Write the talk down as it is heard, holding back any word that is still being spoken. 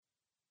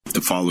The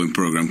following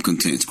program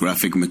contains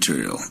graphic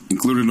material,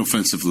 including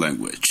offensive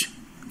language.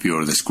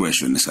 Viewer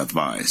discretion is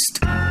advised.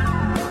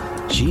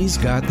 She's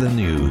got the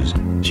news.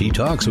 She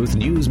talks with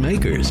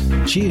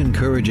newsmakers. She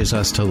encourages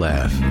us to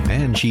laugh,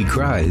 and she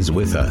cries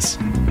with us.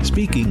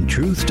 Speaking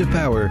truth to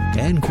power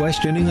and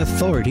questioning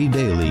authority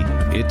daily,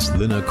 it's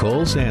the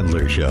Nicole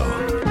Sandler Show.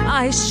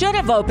 I should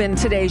have opened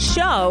today's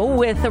show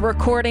with a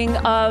recording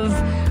of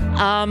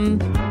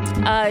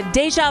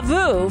Deja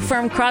Vu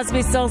from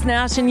Crosby, Stills,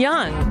 Nash &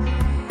 Young.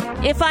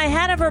 If I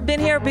had ever been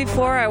here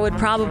before, I would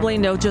probably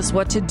know just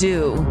what to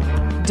do.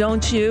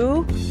 Don't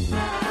you?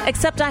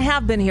 Except I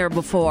have been here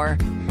before,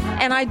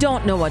 and I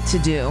don't know what to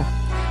do.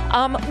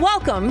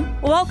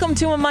 Welcome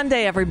to a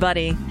Monday,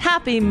 everybody.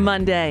 Happy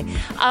Monday.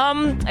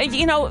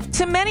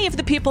 To many of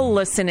the people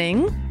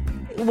listening,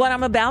 what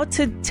I'm about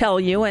to tell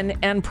you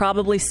and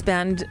probably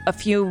spend a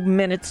few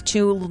minutes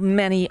too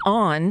many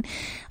on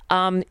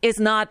is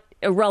not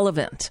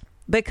irrelevant.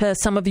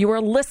 Because some of you are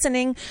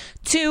listening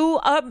to,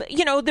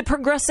 the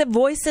Progressive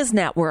Voices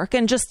Network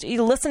and just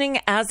listening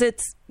as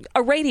it's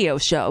a radio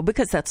show,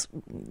 because that's,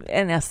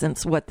 in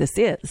essence, what this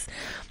is.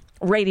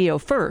 Radio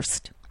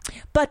first.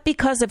 But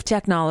because of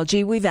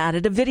technology, we've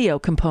added a video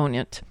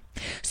component.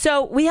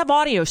 So we have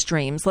audio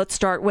streams. Let's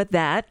start with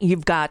that.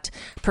 You've got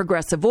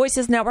Progressive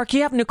Voices Network.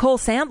 You have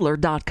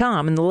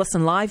NicoleSandler.com and the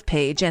Listen Live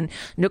page, and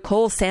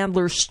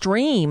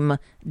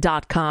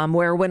NicoleSandlerStream.com,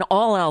 where when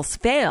all else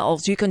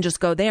fails, you can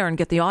just go there and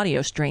get the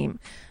audio stream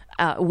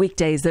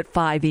weekdays at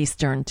 5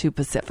 Eastern, 2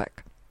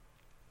 Pacific.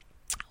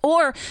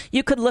 Or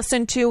you could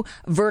listen to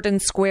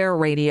Verdant Square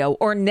Radio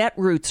or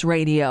Netroots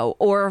Radio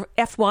or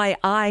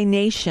FYI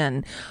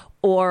Nation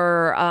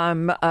or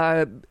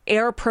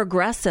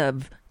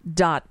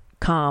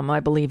AirProgressive.com, I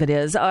believe it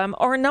is,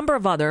 or a number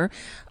of other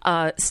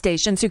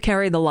stations who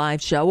carry the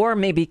live show or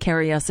maybe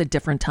carry us at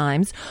different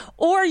times.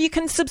 Or you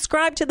can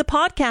subscribe to the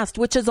podcast,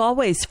 which is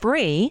always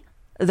free,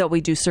 though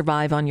we do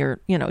survive on your,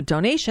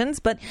 donations,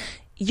 but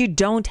you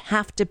don't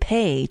have to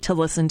pay to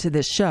listen to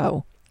this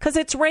show because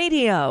it's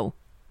radio.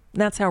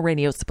 That's how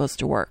radio is supposed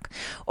to work,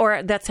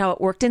 or that's how it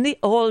worked in the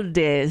old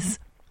days.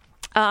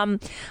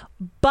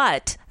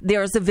 But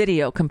there's a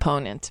video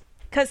component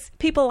because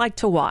people like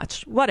to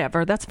watch.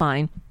 Whatever, that's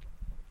fine.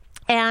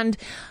 And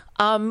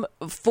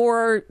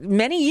for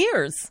many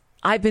years,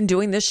 I've been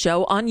doing this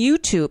show on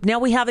YouTube. Now,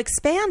 we have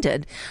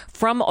expanded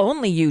from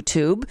only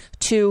YouTube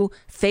to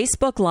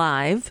Facebook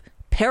Live,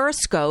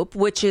 Periscope,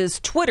 which is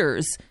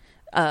Twitter's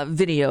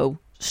video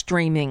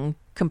streaming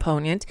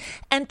component,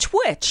 and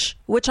Twitch,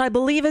 which I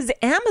believe is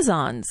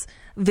Amazon's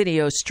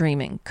video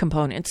streaming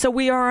component. So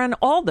we are on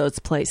all those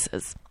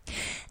places.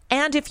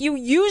 And if you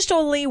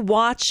usually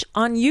watch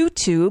on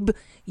YouTube,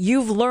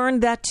 you've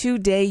learned that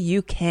today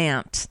you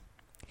can't.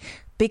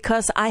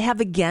 Because I have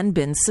again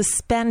been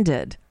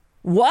suspended.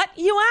 What,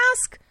 you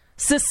ask?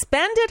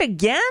 Suspended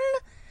again?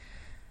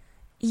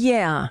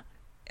 Yeah,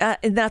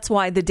 that's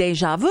why the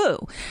deja vu.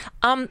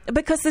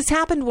 Because this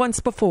happened once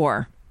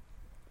before.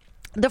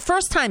 The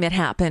first time it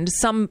happened,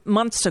 some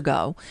months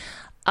ago,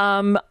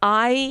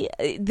 I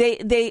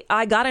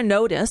got a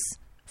notice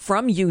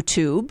from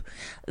YouTube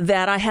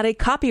that I had a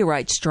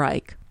copyright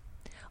strike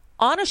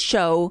on a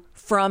show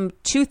from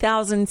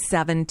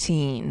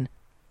 2017.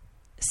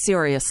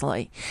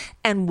 Seriously.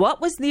 And what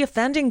was the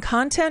offending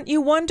content, you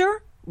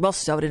wonder? Well,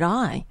 so did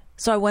I.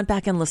 So I went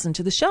back and listened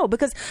to the show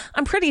because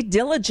I'm pretty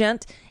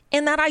diligent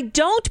in that I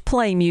don't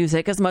play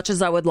music as much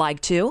as I would like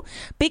to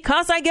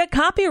because I get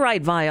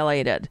copyright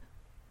violated.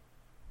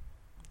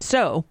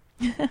 So,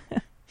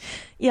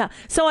 yeah.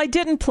 So I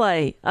didn't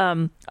play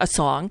a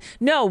song.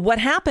 No, what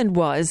happened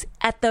was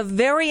at the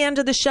very end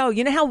of the show,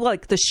 you know how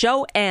the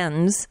show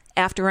ends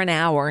after an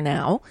hour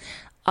now?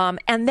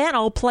 And then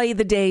I'll play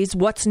the day's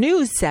What's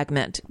News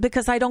segment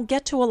because I don't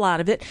get to a lot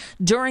of it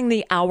during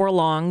the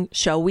hour-long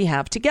show we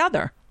have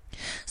together.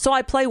 So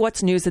I play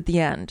What's News at the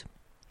end.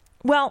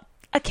 Well,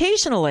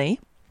 occasionally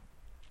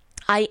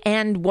I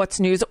end What's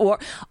News or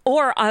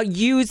I'll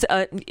use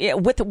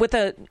with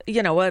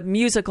a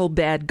musical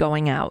bed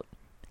going out.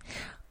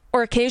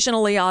 Or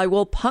occasionally I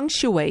will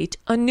punctuate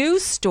a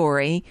news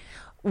story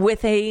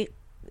with a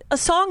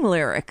song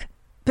lyric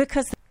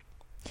because.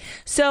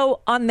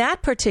 So on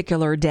that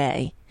particular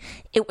day,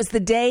 it was the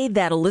day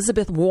that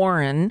Elizabeth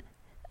Warren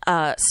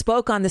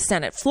spoke on the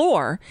Senate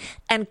floor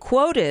and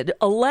quoted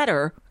a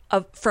letter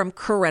from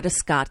Coretta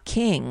Scott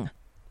King.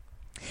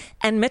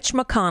 And Mitch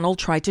McConnell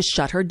tried to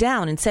shut her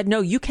down and said, no,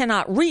 you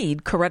cannot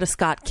read Coretta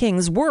Scott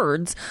King's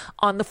words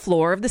on the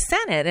floor of the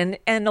Senate.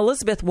 And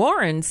Elizabeth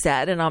Warren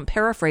said, and I'm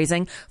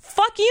paraphrasing,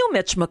 fuck you,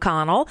 Mitch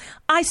McConnell.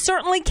 I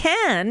certainly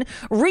can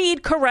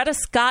read Coretta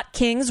Scott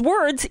King's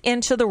words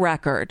into the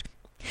record.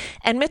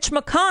 And Mitch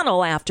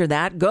McConnell, after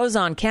that, goes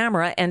on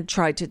camera and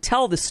tried to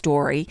tell the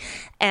story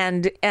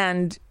and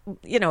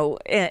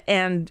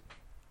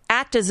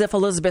act as if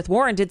Elizabeth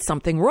Warren did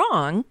something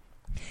wrong.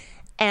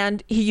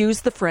 And he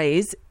used the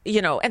phrase,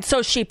 and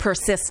so she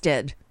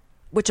persisted,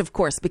 which, of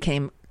course,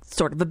 became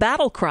sort of a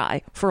battle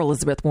cry for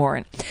Elizabeth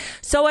Warren.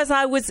 So as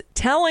I was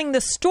telling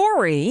the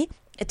story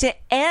to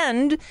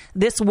end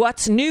this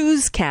What's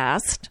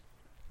Newscast,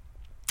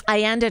 I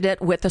ended it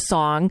with a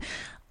song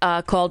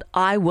called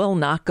I Will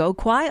Not Go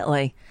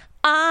Quietly.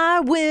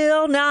 I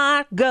will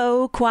not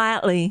go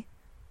quietly.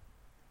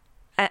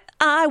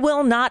 I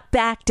will not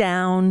back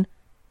down.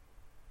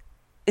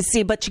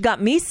 See, but you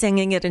got me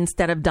singing it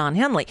instead of Don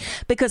Henley.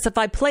 Because if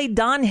I played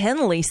Don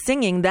Henley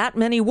singing that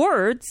many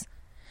words,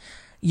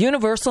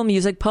 Universal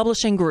Music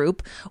Publishing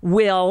Group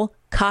will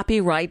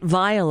copyright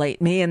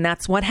violate me. And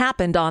that's what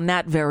happened on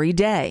that very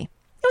day.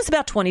 It was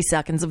about 20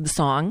 seconds of the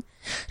song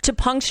to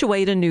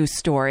punctuate a news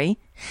story.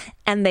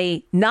 And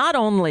they not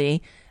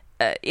only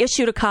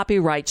issued a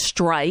copyright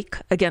strike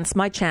against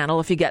my channel.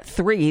 If you get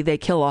 3, they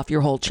kill off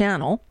your whole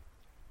channel.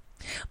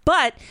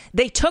 But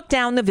they took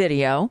down the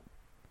video.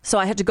 So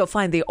I had to go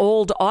find the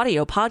old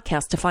audio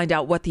podcast to find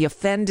out what the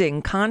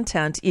offending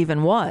content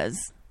even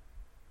was.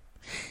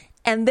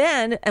 And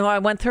then I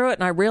went through it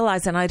and I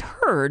realized, and I'd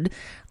heard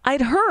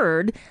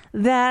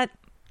that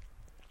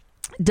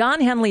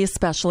Don Henley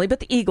especially,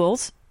 but the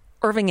Eagles,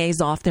 Irving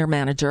Azoff, their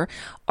manager,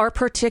 are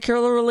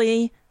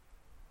particularly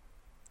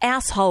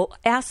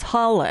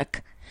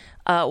assholic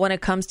when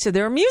it comes to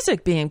their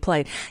music being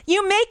played.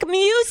 You make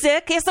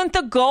music, isn't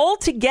the goal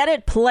to get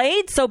it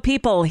played so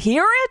people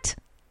hear it?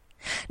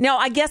 Now,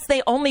 I guess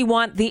they only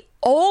want the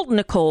old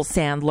Nicole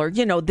Sandler,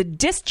 the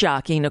disc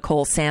jockey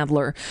Nicole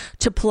Sandler,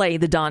 to play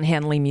the Don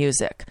Henley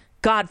music.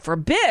 God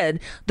forbid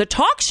the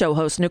talk show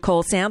host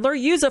Nicole Sandler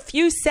use a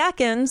few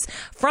seconds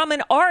from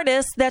an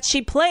artist that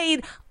she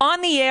played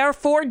on the air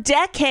for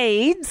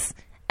decades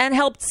and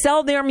helped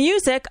sell their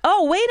music.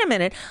 Oh, wait a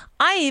minute.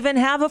 I even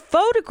have a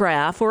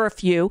photograph or a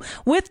few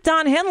with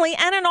Don Henley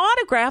and an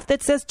autograph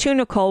that says, "To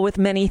Nicole with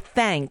many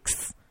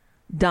thanks,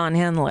 Don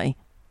Henley."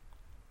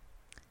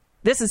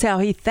 This is how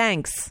he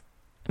thanks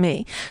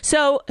me.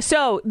 So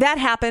that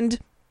happened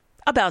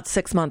about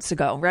 6 months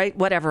ago, right?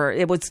 Whatever.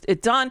 It's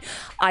done.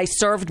 I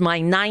served my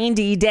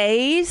 90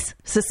 days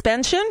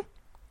suspension.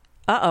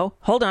 Uh-oh.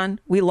 Hold on.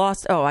 We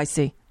lost. Oh, I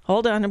see.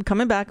 Hold on. I'm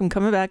coming back.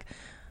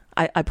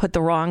 I put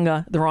the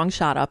wrong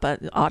shot up.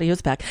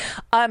 Audio's back.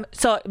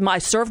 So I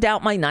served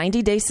out my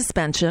 90-day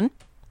suspension.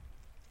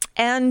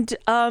 And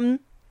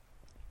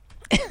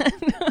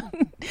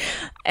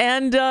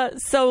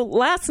so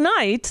last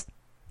night,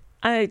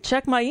 I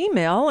checked my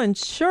email, and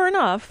sure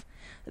enough,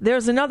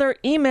 there's another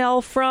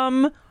email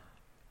from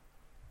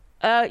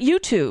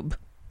YouTube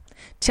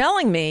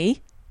telling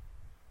me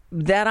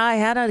that I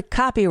had a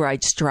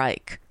copyright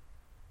strike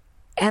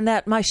and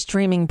that my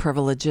streaming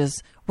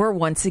privileges were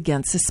once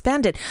again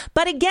suspended.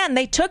 But again,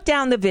 they took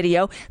down the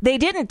video. They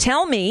didn't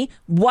tell me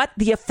what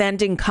the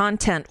offending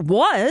content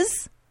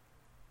was.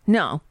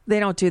 No,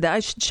 they don't do that. I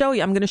should show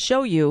you. I'm going to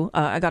show you.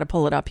 I got to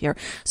pull it up here.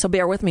 So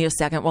bear with me a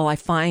second while I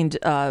find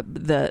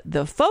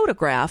the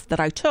photograph that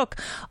I took,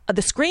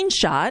 the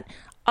screenshot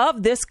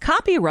of this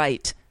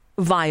copyright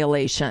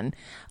violation.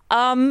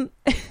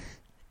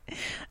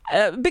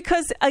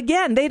 Because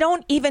again, they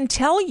don't even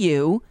tell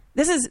you.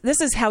 This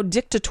is how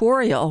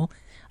dictatorial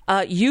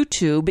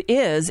YouTube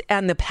is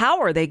and the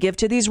power they give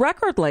to these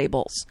record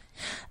labels.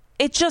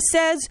 It just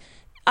says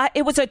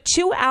it was a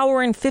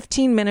 2-hour and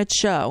 15-minute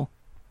show.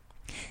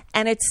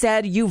 And it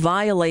said you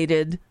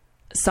violated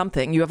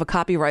something. You have a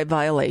copyright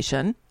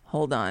violation.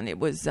 Hold on. It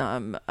was,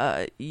 Henley.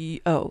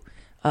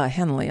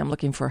 I'm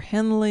looking for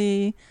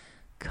Henley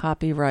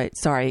copyright.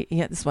 Sorry.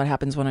 Yeah, this is what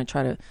happens when I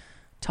try to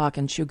talk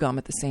and chew gum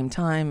at the same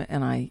time.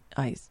 And I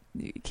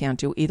can't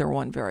do either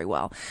one very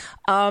well.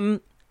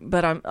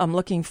 But I'm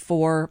looking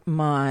for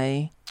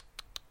my,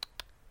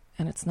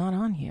 and it's not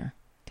on here.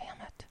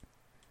 Damn it.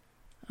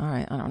 All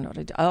right. I don't know what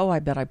to do. Oh, I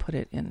bet I put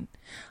it in.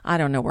 I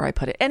don't know where I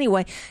put it.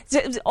 Anyway,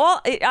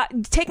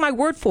 take my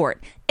word for it.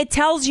 It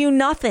tells you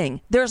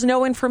nothing. There's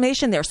no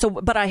information there. So,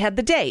 but I had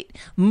the date,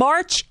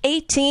 March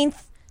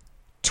 18th,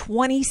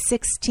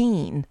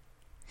 2016.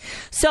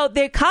 So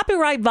they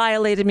copyright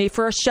violated me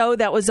for a show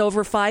that was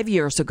over 5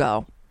 years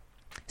ago.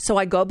 So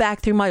I go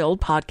back through my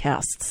old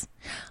podcasts.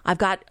 I've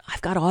got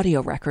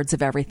audio records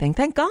of everything.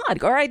 Thank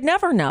God. Or I'd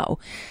never know.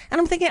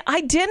 And I'm thinking,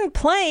 I didn't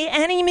play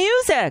any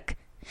music.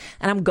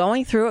 And I'm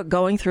going through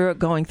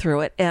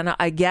it. And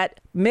I get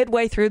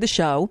midway through the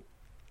show.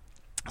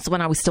 So when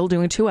I was still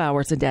doing 2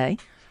 hours a day.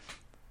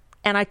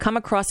 And I come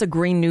across a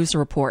Green News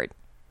Report.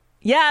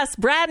 Yes,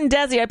 Brad and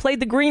Desi, I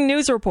played the Green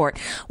News Report.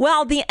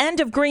 Well, the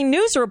end of Green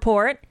News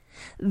Report,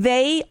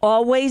 they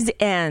always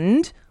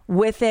end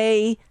with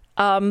a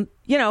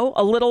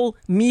little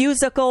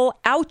musical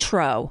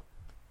outro.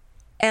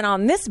 And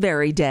on this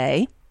very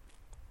day,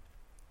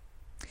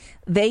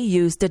 they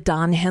used a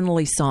Don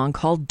Henley song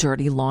called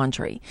Dirty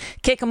Laundry.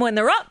 Kick them when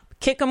they're up,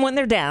 kick them when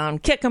they're down,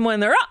 kick them when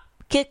they're up,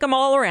 kick them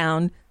all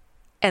around.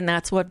 And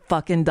that's what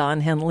fucking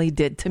Don Henley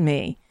did to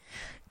me.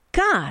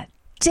 God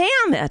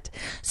damn it.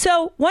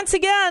 So once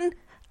again,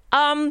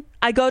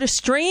 I go to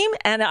stream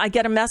and I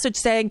get a message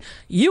saying,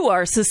 you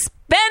are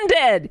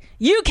suspended.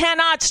 You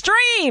cannot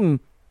stream.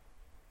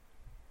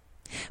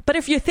 But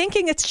if you're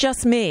thinking it's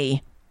just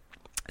me,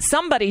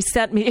 somebody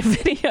sent me a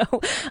video.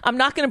 I'm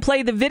not going to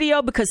play the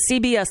video because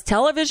CBS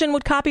television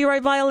would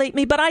copyright violate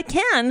me, but I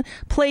can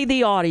play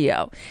the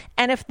audio.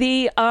 And if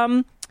the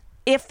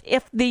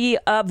if the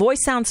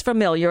voice sounds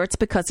familiar, it's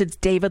because it's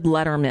David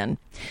Letterman.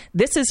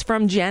 This is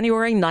from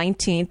January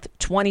 19th,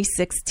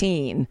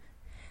 2016.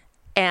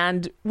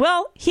 And,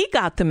 well, he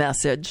got the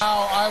message.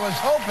 Now, I was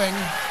hoping,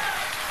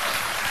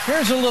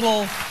 here's a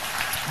little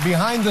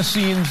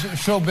behind-the-scenes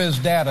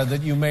showbiz data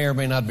that you may or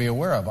may not be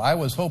aware of. I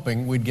was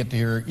hoping we'd get to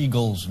hear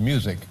Eagles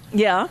music.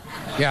 Yeah.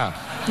 Yeah.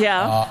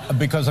 Yeah.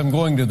 Because I'm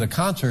going to the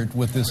concert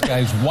with this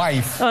guy's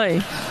wife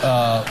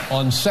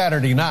on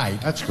Saturday night.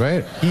 That's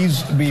great.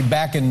 He's be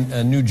back in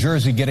New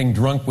Jersey getting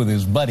drunk with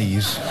his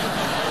buddies.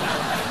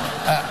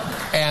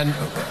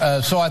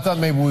 So I thought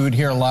maybe we would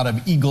hear a lot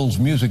of Eagles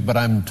music, but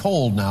I'm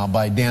told now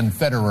by Dan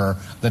Federer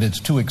that it's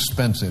too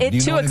expensive. It's Do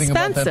you know too anything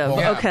expensive. About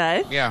that, Paul?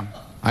 Okay. Yeah.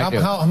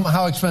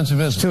 How expensive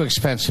is it? Too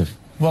expensive.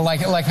 Well,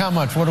 like how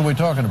much? What are we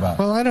talking about?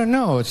 Well, I don't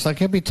know. It's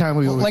like every time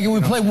we... Like if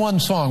we play one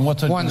song,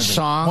 what's it? One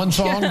song? One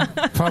song?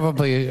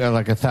 Probably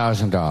like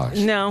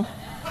 $1,000. No.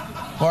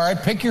 All right,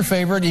 pick your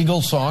favorite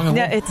Eagles song. And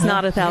No, it's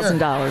not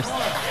 $1,000.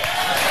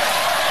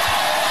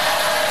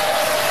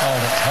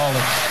 Hold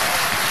it.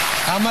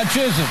 How much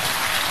is it?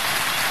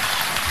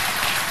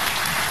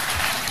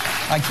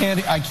 I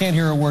can't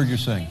hear a word you're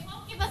saying. They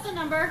won't give us a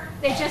number.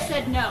 They just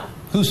said no.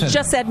 Who said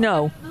Just said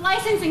no. The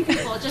licensing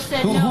people just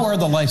said no. Who are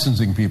the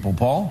licensing people,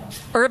 Paul?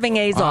 Irving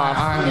Azoff.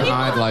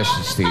 I'd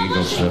license the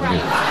Eagles. No,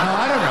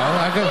 I don't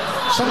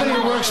know. Somebody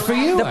who works for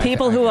you. The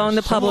people who own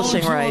the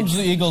publishing Who owns rights.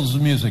 the Eagles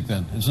music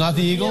then? It's not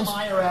the Eagles?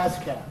 BMI or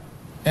ASCAP?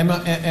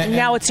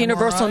 Now it's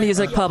Universal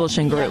Music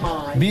Publishing Group.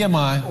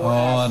 BMI. Oh,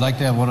 I'd like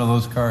to have one of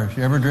those cars.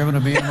 You ever driven a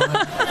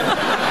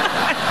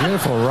BMI?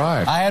 Beautiful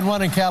ride. I had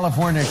one in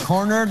California,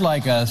 cornered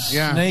like a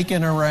snake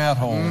in a rat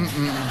hole.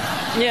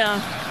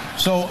 Yeah.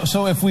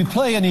 So if we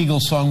play an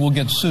Eagles song, we'll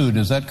get sued.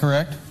 Is that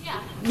correct?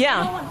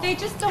 Yeah. They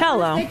just don't.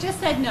 Hello. They just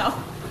said no.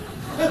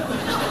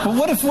 But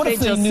what if they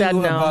just knew said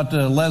no. about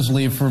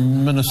Leslie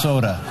from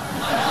Minnesota?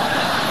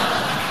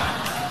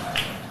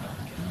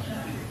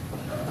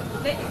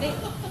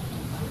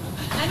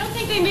 I don't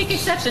think they make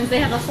exceptions. They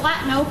have a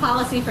flat no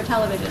policy for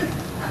television.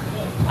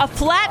 A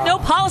flat no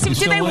policy.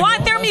 Do they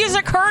want their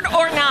music heard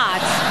or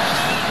not?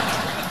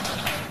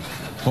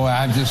 Boy,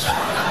 I'm just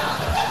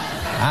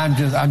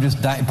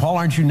dying. Paul,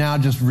 aren't you now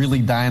just really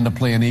dying to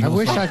play an Eagles I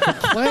wish song? I could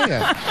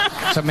play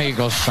some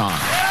Eagles song.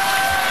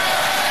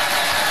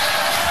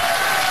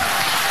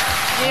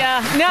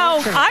 Yeah.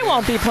 No, I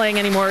won't be playing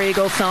any more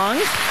Eagles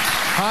songs.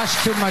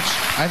 Costs too much.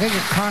 I think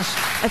it costs.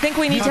 I think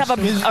we need to have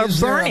a Is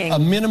there burning. a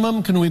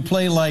minimum? Can we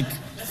play like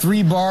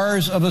 3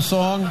 bars of a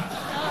song?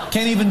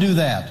 Can't even do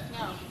that.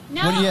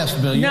 No. What, yes,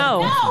 Bill.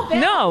 No.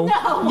 No,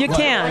 No. You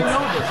can't.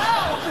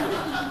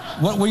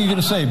 What were you going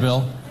to say,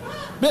 Bill?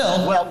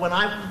 Bill? Well, when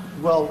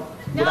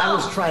I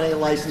was trying to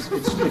license,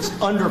 it's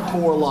under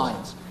 4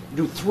 lines.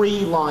 Do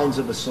 3 lines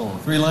of a song.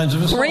 3 lines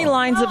of a song. 3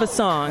 lines of a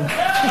song.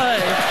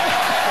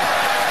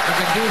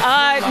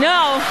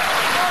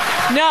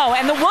 No.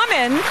 And the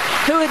woman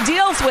who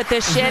deals with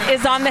this shit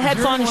is on the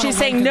headphone and she's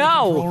saying,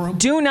 no,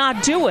 do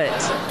not do it.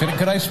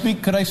 Could I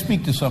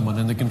speak to someone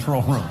in the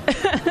control room?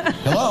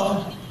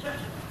 Hello?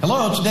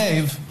 Hello, it's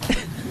Dave.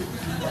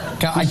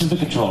 This is the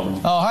control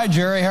room. Oh, hi,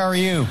 Jerry. How are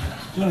you?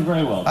 Doing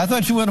very well. I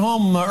thought you went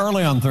home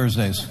early on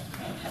Thursdays.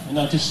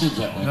 No, it just seems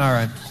that way. All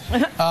right.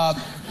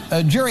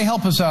 Jerry,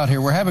 help us out here.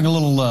 We're having a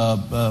little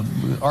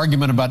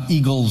argument about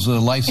Eagles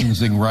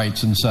licensing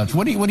rights and such.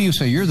 What do you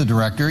say? You're the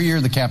director. You're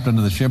the captain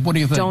of the ship. What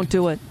do you think? Don't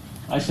do it.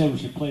 I say we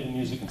should play the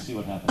music and see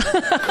what happens.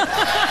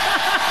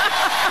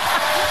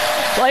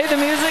 Play the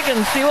music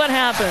and see what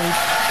happens.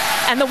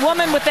 And the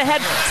woman with the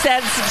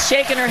headsets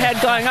shaking her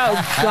head going, oh,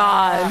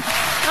 God.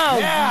 Oh,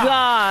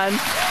 God.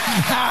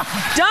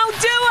 Don't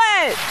do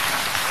it.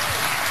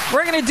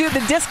 We're going to do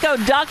the disco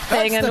duck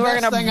thing, and we're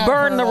going to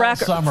burn the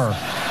record. Summer.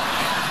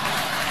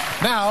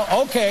 Now,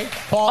 okay,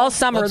 Paul. All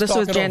summer. This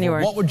was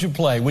January. What would you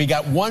play? We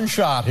got one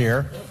shot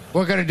here.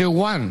 We're going to do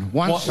one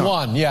song.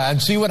 One, yeah,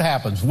 and see what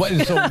happens. So what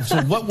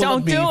will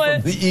it be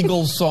from the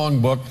Eagles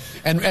songbook?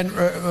 And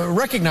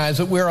recognize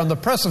that we're on the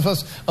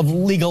precipice of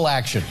legal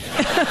action.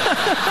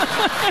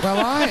 Well,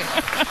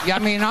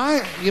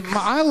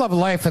 I love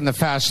life in the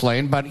fast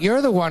lane, but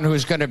you're the one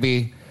who's going to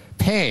be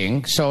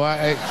paying, so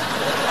I...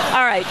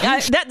 All right,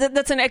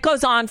 it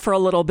goes on for a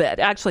little bit.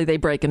 Actually, they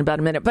break in about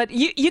a minute, but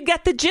you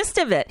get the gist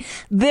of it.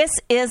 This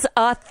is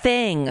a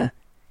thing.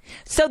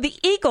 So the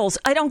Eagles,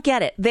 I don't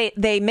get it.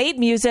 They made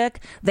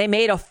music. They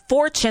made a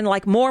fortune,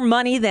 like more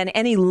money than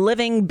any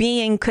living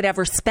being could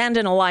ever spend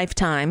in a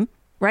lifetime.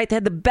 Right? They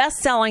had the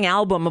best-selling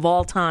album of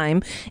all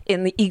time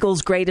in the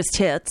Eagles' greatest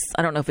hits.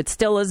 I don't know if it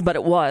still is, but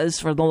it was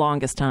for the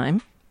longest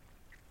time.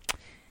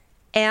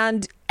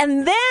 And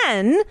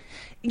then,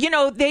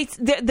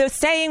 the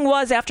saying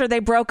was after they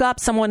broke up,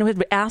 someone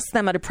had asked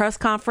them at a press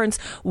conference,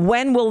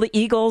 when will the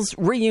Eagles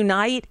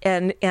reunite?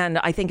 And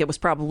I think it was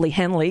probably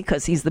Henley,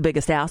 because he's the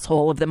biggest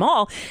asshole of them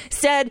all,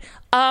 said,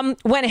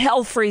 when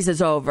hell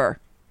freezes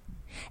over.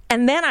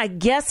 And then I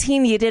guess he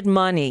needed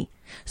money.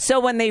 So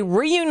when they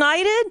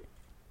reunited,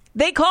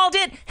 They called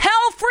it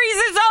Hell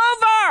Freezes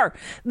Over.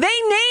 They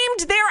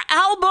named their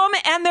album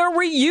and their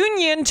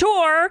reunion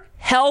tour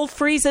Hell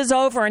Freezes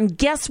Over. And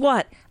guess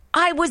what?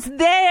 I was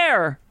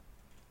there.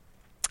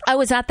 I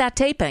was at that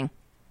taping.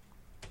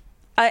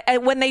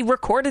 When they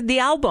recorded the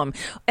album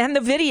and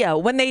the video,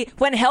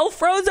 when Hell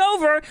Froze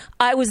Over,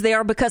 I was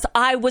there because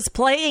I was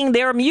playing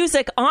their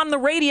music on the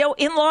radio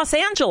in Los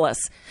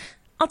Angeles.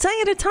 I'll tell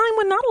you, at a time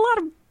when not a lot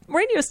of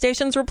radio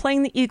stations were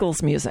playing the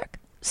Eagles music.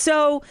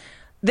 So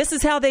this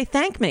is how they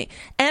thank me.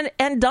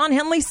 And Don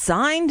Henley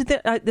signed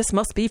this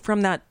must be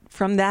from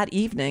that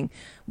evening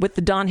with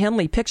the Don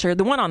Henley picture,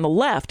 the one on the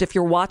left. If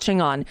you're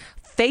watching on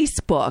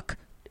Facebook,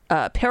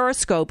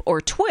 Periscope,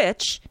 or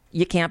Twitch,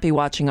 you can't be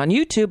watching on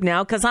YouTube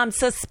now because I'm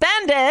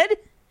suspended.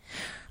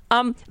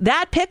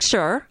 That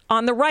picture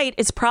on the right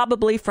is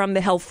probably from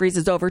the Hell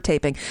Freezes Over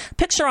taping.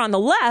 Picture on the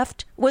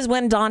left was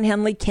when Don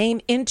Henley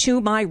came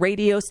into my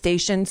radio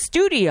station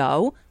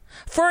studio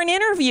for an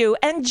interview.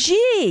 And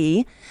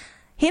gee,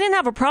 he didn't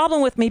have a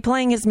problem with me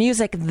playing his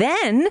music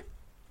then.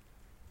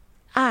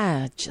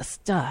 All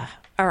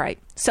right.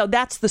 So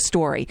that's the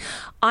story.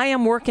 I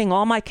am working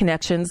all my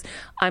connections.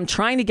 I'm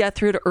trying to get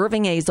through to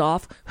Irving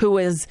Azoff, who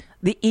is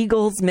the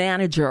Eagles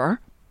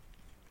manager.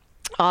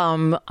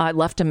 I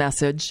left a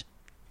message.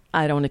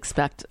 I don't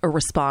expect a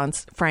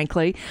response,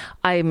 frankly.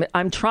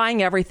 I'm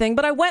trying everything,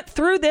 but I went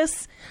through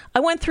this.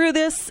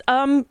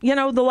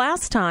 The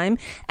last time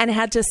and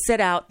had to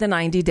sit out the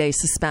 90-day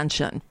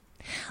suspension.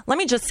 Let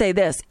me just say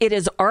this. It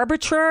is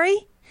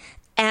arbitrary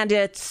and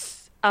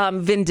it's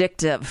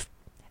vindictive.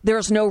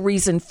 There's no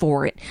reason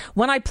for it.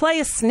 When I play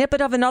a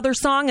snippet of another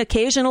song,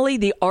 occasionally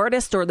the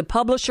artist or the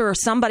publisher or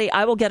somebody,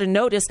 I will get a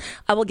notice.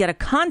 I will get a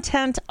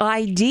content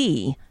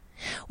ID,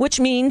 which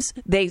means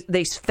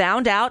they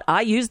found out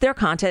I used their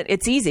content.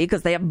 It's easy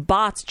because they have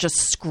bots just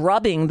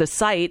scrubbing the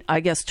site, I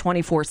guess,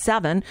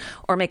 24/7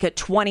 or make it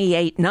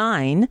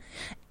 28/9.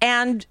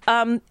 And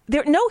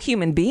no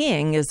human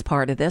being is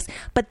part of this.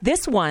 But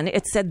this one,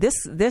 it said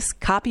this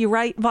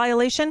copyright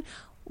violation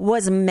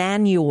was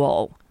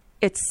manual.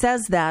 It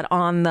says that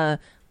on the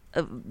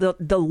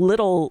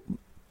little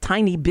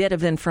tiny bit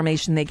of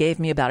information they gave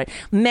me about it.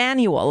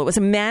 Manual. It was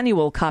a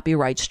manual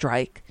copyright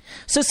strike.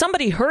 So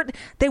somebody heard,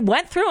 they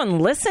went through and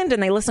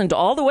they listened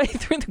all the way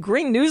through the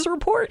Green News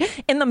Report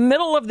in the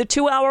middle of the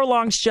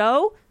 2-hour-long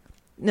show.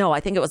 No, I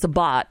think it was a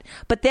bot.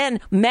 But then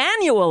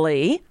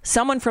manually,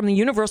 someone from the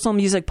Universal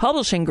Music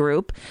Publishing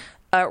Group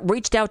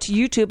reached out to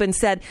YouTube and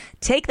said,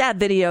 take that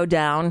video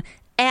down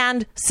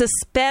and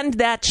suspend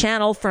that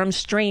channel from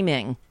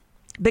streaming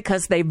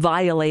because they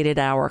violated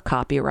our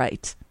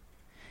copyright.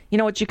 You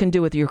know what you can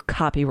do with your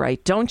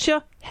copyright, don't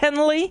you,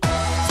 Henley?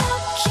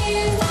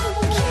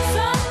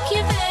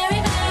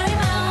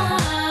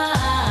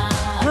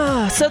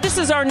 So this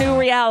is our new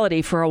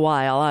reality for a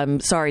while,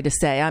 I'm sorry to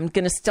say. I'm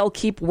going to still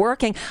keep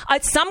working.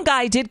 Some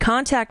guy did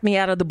contact me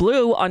out of the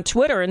blue on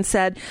Twitter and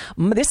said,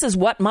 this is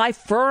what my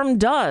firm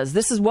does.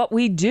 This is what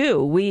we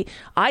do.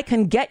 I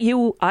can get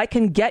you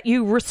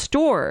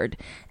restored.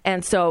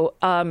 And so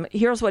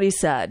here's what he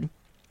said.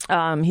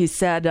 He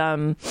said,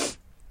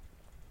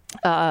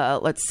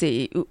 let's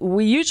see,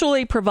 we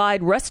usually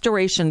provide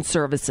restoration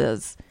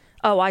services.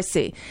 Oh, I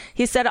see.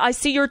 He said, I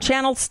see your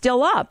channel's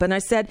still up. And I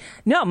said,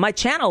 no, my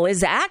channel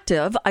is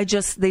active.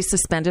 They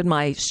suspended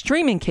my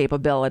streaming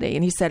capability.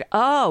 And he said,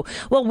 oh,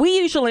 well, we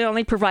usually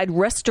only provide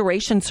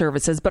restoration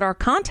services, but our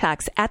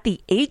contacts at the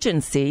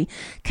agency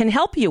can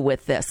help you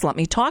with this. Let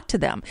me talk to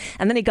them.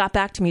 And then he got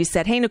back to me. He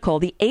said, hey, Nicole,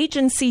 the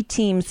agency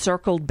team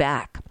circled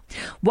back.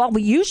 While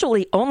we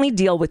usually only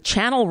deal with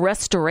channel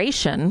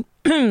restoration,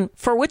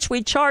 for which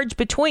we charge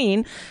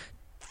between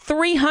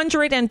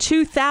 $300 and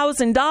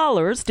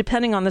 $2,000,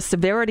 depending on the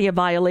severity of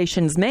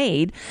violations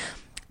made,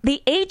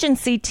 the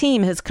agency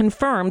team has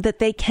confirmed that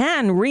they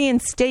can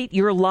reinstate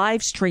your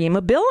live stream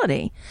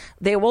ability.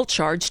 They will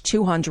charge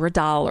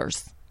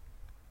 $200.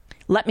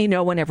 Let me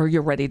know whenever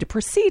you're ready to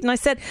proceed. And I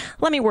said,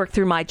 let me work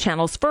through my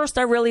channels first.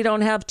 I really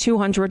don't have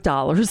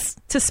 $200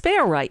 to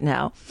spare right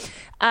now.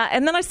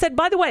 And then I said,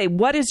 by the way,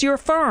 what is your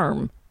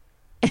firm?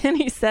 And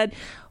he said,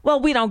 well,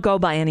 we don't go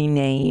by any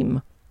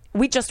name.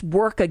 We just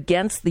work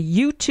against the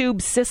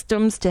YouTube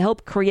systems to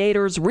help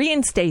creators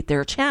reinstate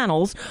their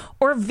channels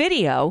or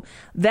video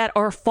that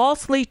are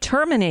falsely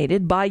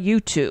terminated by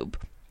YouTube.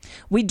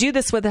 We do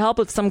this with the help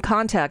of some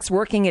contacts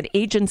working at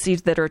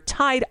agencies that are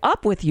tied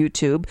up with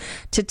YouTube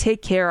to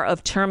take care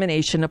of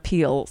termination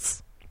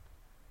appeals.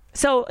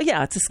 So,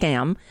 yeah, it's a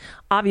scam.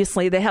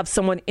 Obviously, they have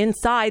someone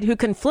inside who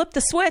can flip the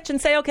switch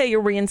and say, okay,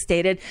 you're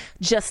reinstated.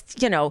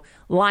 Just,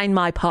 line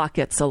my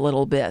pockets a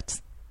little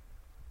bit.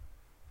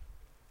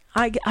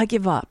 I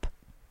give up.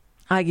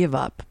 I give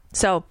up.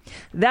 So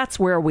that's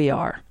where we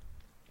are.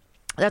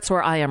 That's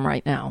where I am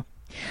right now.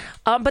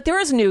 But there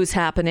is news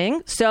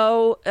happening.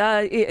 So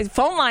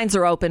phone lines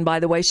are open, by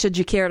the way, should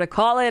you care to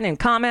call in and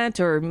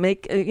comment or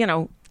make,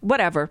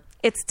 whatever.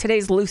 It's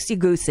today's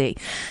loosey-goosey.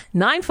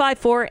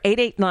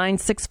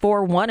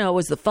 954-889-6410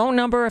 is the phone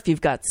number. If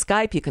you've got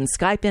Skype, you can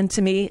Skype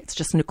into me. It's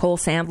just Nicole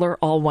Sandler,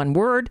 all one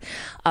word.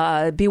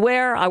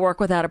 Beware, I work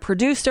without a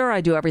producer.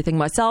 I do everything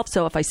myself.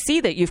 So if I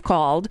see that you've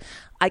called,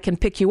 I can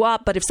pick you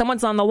up. But if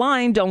someone's on the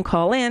line, don't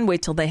call in.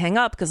 Wait till they hang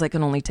up because I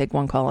can only take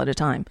one call at a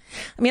time.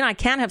 I mean, I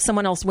can have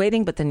someone else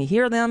waiting, but then you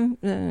hear them.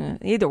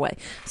 Either way.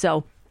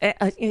 So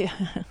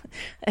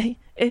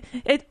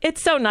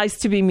it's so nice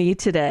to be me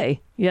today,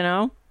 you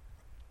know?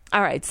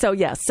 All right. So,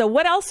 yes. So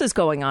what else is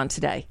going on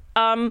today?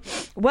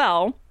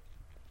 Well,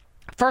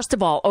 first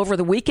of all, over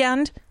the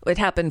weekend, it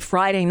happened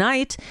Friday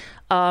night.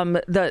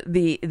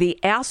 The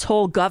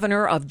asshole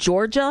governor of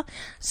Georgia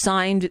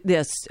signed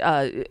this.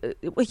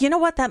 You know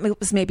what? That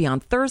was maybe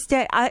on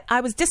Thursday. I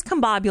was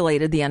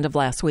discombobulated the end of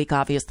last week,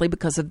 obviously,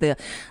 because of the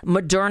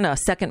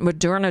second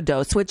Moderna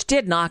dose, which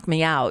did knock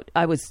me out.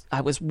 I was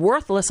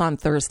worthless on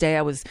Thursday.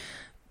 I was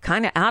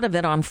kind of out of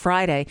it on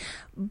Friday.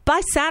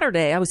 By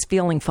Saturday, I was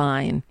feeling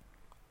fine.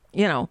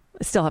 You know,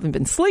 I still haven't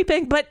been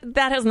sleeping, but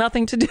that has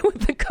nothing to do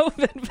with the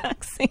COVID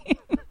vaccine.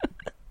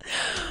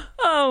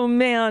 Oh,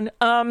 man.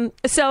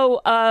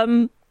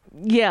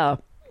 Yeah.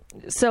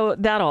 So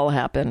that all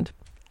happened.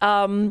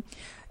 Joe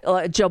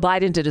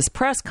Biden did his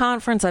press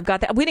conference. I've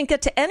got that. We didn't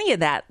get to any of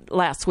that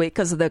last week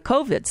because of the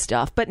COVID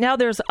stuff, but now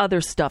there's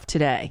other stuff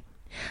today.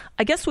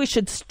 I guess we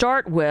should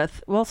start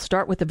with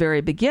the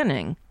very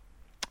beginning,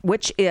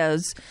 which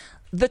is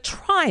the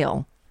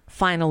trial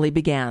finally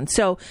began.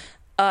 So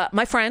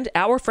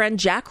our friend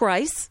Jack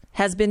Rice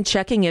has been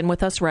checking in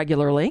with us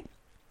regularly.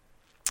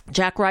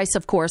 Jack Rice,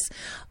 of course,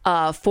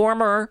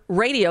 former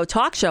radio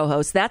talk show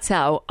host. That's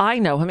how I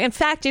know him. In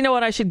fact, you know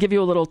what? I should give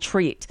you a little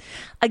treat.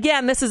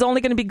 Again, this is only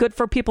going to be good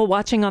for people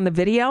watching on the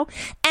video.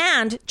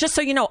 And just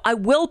so you know, I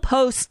will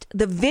post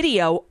the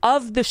video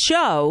of the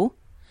show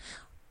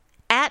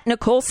at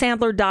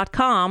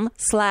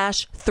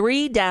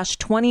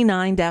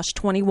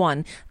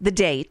NicoleSandler.com/3-29-21, the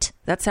date.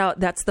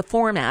 That's the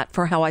format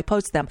for how I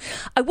post them.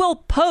 I will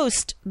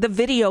post the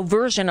video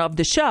version of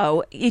the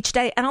show each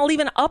day, and I'll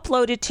even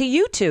upload it to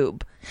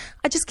YouTube.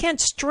 I just can't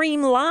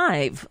stream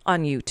live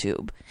on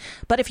YouTube.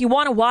 But if you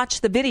want to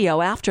watch the video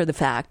after the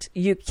fact,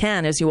 you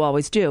can, as you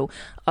always do,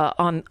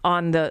 on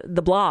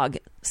the blog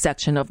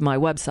section of my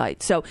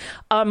website. So,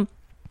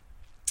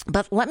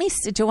 but let me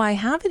see. Do I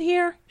have it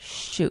here?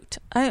 Shoot.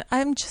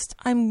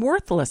 I'm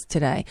worthless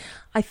today.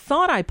 I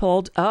thought I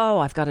pulled. Oh,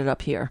 I've got it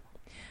up here.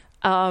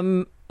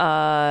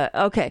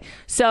 Okay.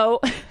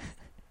 So,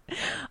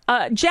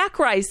 Jack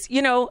Rice,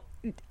 you know,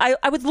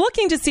 I was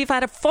looking to see if I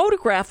had a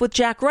photograph with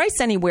Jack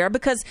Rice anywhere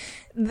because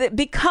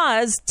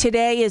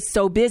today is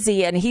so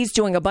busy and he's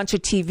doing a bunch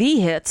of TV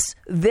hits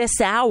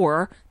this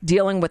hour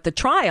dealing with the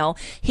trial.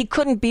 He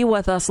couldn't be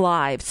with us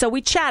live. So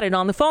we chatted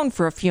on the phone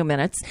for a few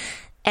minutes.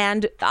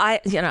 And I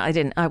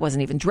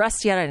wasn't even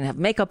dressed yet. I didn't have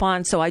makeup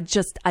on. So I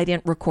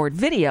didn't record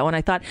video. And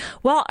I thought,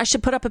 well, I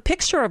should put up a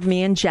picture of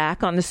me and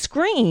Jack on the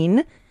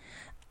screen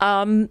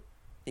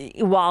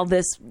while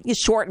this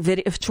short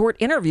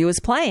interview is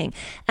playing.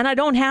 And I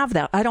don't have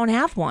that. I don't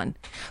have one.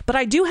 But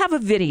I do have a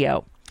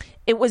video.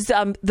 It was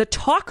the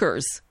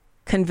Talkers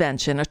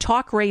Convention, a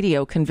talk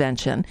radio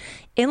convention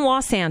in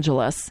Los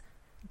Angeles,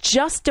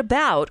 just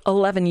about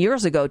 11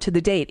 years ago to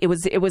the date. It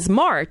was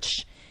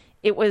March.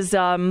 It was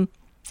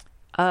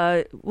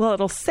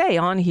it'll say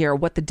on here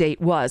what the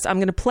date was. I'm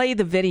going to play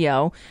the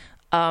video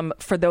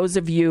for those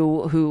of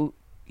you who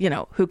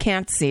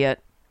can't see it.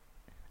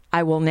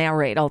 I will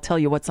narrate. I'll tell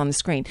you what's on the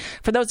screen.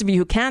 For those of you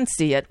who can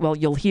see it, well,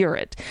 you'll hear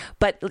it.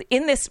 But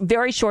in this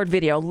very short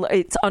video,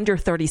 it's under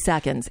 30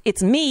 seconds.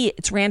 It's me,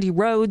 it's Randy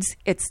Rhoads,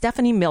 it's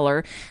Stephanie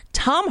Miller,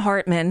 Tom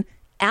Hartman,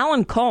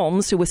 Alan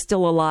Colmes, who was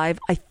still alive,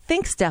 I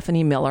think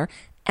Stephanie Miller,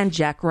 and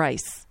Jack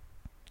Rice.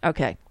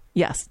 Okay.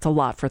 Yes, it's a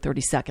lot for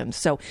 30 seconds.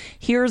 So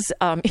here's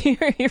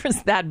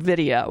that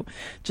video,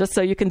 just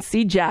so you can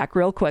see Jack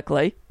real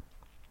quickly.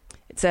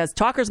 It says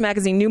Talkers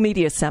Magazine New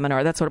Media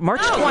Seminar. That's what March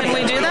 20th. Can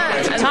we do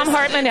that? Tom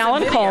Hartman,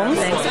 Alan Colmes,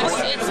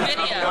 It's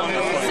video.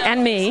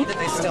 and me.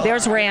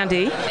 There's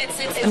Randy.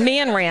 Me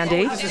and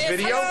Randy. This is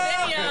video?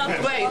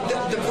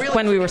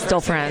 When we were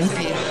still friends.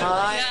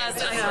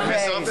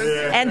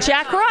 And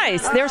Jack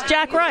Rice. There's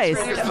Jack Rice.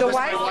 The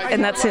wife?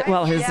 And that's it.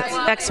 Well, his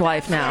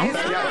ex-wife now.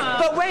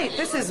 But wait,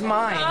 this is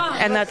mine.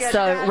 And that's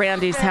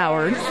Randy's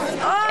Howard.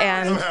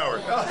 And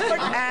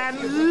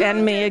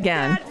me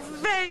again.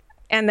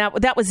 And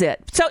that was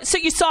it. So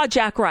you saw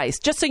Jack Rice.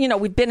 Just so you know,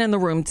 we've been in the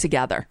room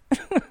together.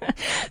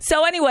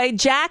 So anyway,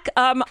 Jack,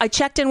 I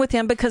checked in with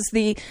him because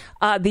the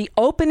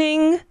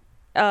opening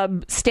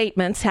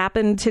statements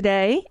happened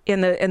today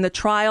in the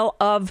trial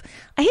of,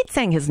 I hate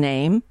saying his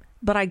name,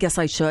 but I guess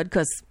I should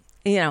because,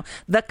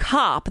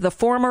 the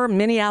former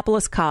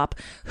Minneapolis cop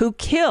who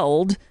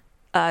killed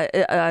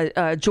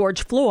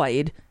George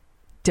Floyd,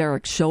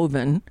 Derek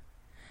Chauvin,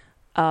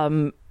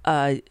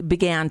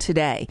 began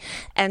today.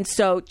 And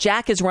so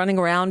Jack is running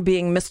around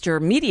being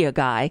Mr. Media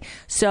Guy.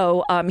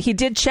 So he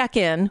did check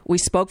in. We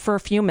spoke for a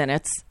few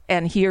minutes,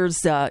 and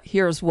here's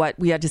what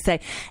we had to say.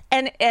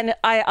 And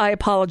I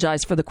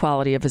apologize for the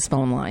quality of his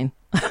phone line.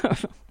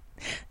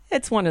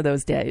 It's one of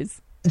those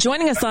days.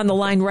 Joining us on the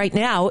line right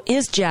now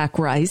is Jack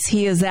Rice.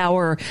 He is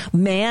our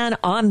man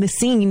on the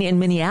scene in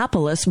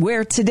Minneapolis,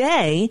 where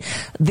today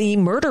the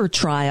murder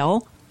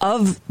trial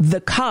of the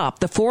cop,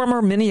 the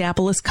former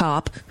Minneapolis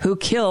cop who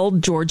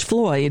killed George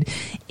Floyd,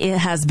 it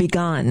has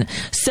begun.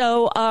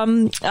 So,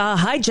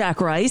 hi, Jack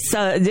Rice.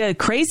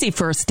 Crazy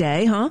first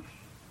day, huh?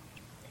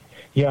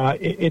 Yeah,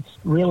 it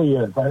really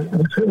is.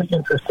 It's really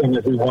interesting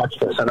as we watch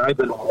this, and I've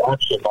been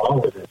watching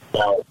all of it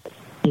now,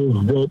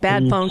 is that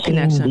bad phone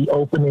connection. The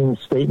opening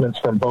statements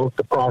from both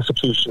the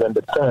prosecution and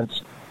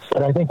defense.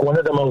 But I think one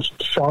of the most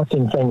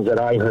shocking things that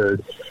I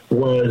heard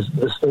was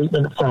the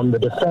statement from the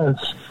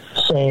defense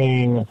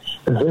saying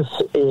this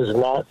is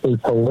not a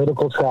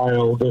political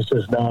trial, this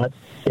is not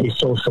a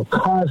social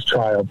cause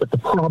trial. But the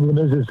problem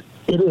is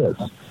it is.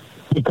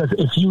 Because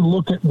if you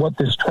look at what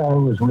this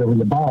trial is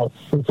really about,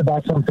 it's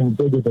about something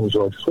bigger than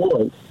George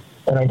Floyd.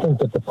 And I think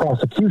that the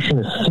prosecution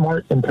is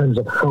smart in terms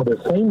of how they're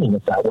framing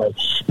it that way.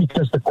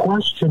 Because the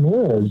question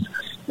is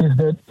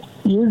that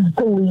is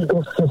the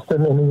legal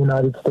system in the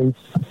United States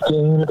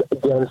gamed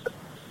against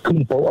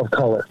people of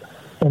color?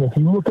 And if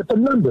you look at the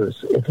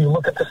numbers, if you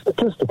look at the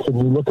statistics, and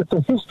you look at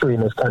the history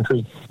in this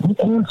country,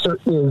 the answer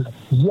is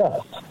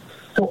yes.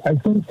 So I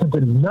think to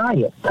deny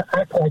it, to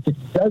act like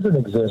it doesn't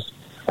exist,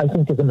 I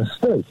think is a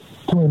mistake.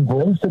 To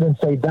embrace it and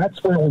say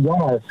that's where we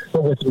are,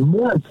 but what's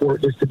more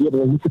important is to be able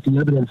to look at the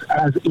evidence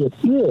as it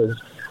is.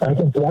 I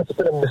think that's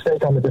been a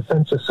mistake on the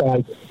defensive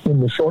side in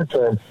the short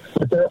term,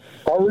 but they're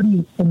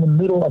already in the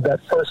middle of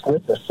that first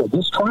witness. So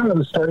this trial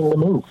is starting to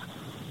move.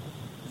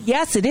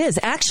 Yes, it is.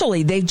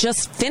 Actually, they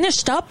just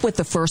finished up with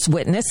the first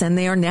witness, and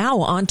they are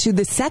now on to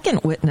the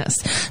second witness.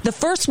 The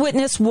first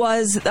witness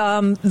was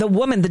the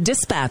woman, the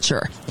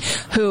dispatcher,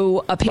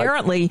 who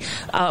apparently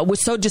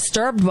was so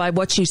disturbed by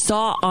what she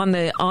saw on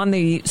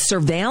the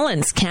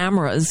surveillance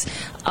cameras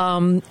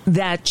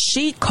that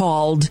she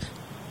called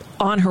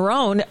on her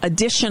own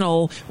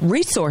additional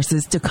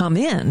resources to come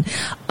in.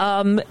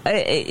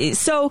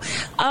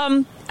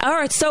 All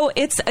right, so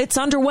it's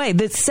underway.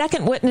 The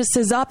second witness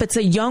is up. It's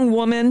a young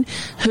woman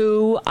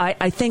who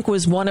I think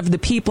was one of the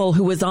people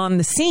who was on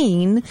the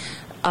scene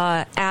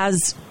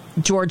as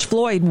George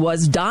Floyd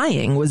was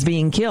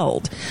being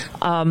killed.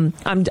 I'm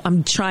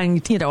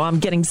trying, I'm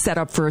getting set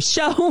up for a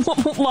show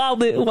while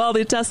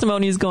the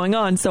testimony is going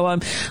on, so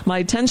my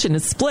attention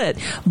is split.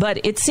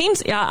 But it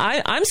seems,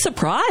 I'm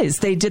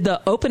surprised they did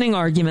the opening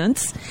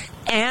arguments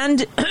and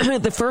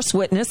the first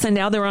witness, and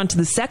now they're on to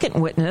the second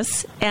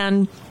witness,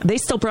 and they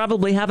still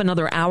probably have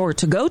another hour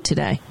to go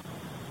today.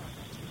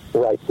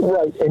 Right.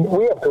 And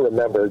we have to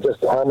remember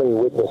just how many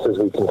witnesses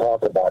we can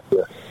talk about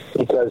here.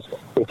 Because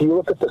if you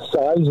look at the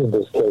size of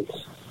this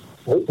case,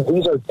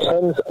 these are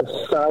tens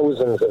of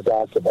thousands of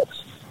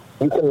documents.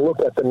 You can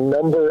look at the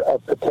number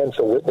of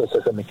potential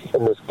witnesses in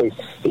this case.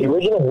 The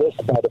original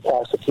list by the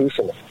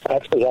prosecution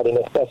actually had in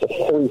excess of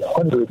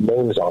 300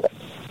 names on it.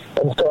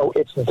 And so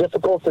it's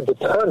difficult to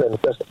determine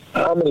just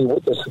how many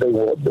witnesses they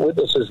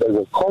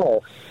will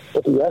call,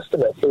 but the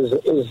estimate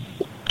is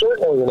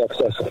certainly in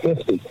excess of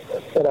 50.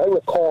 And I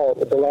recall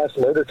the last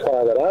murder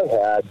trial that I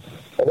had,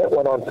 and it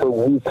went on for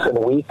weeks and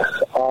weeks.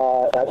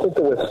 I think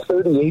there were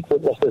 38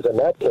 witnesses in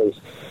that case.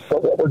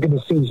 But what we're going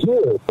to see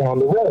here down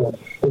the road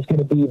is going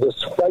to be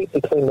this fight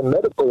between the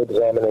medical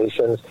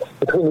examinations,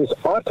 between these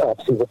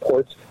autopsy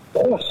reports.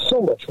 There's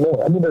so much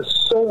more. I mean,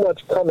 there's so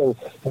much coming.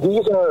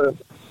 These are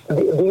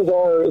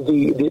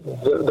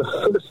the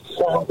first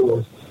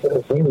samples in a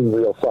really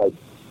real fight.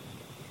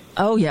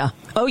 Oh yeah.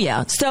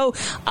 So,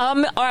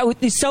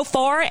 so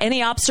far,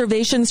 any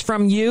observations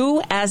from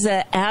you as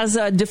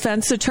a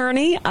defense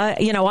attorney?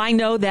 I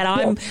know that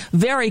I'm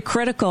very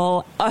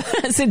critical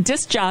as a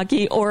disc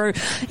jockey or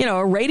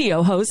a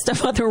radio host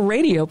of other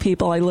radio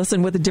people. I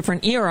listen with a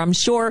different ear. I'm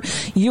sure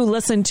you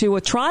listen to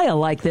a trial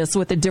like this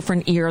with a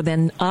different ear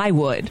than I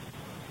would.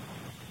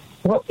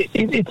 Well,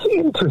 it's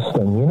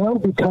interesting,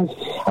 because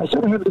I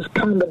sort of have this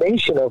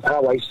combination of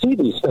how I see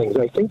these things.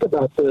 I think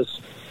about this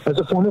as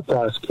a former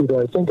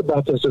prosecutor. I think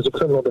about this as a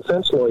criminal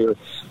defense lawyer.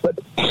 But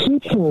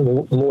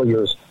teaching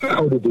lawyers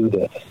how to do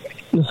this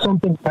is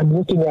something I'm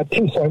looking at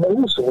too. So I'm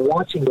almost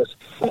watching this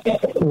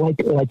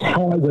like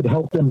how I would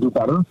help them do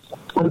better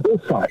on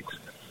both sides.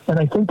 And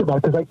I think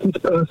about, because I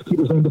teach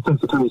prosecutors and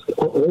defense attorneys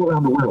all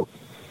around the world.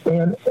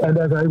 And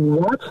as I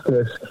watch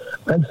this,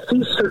 I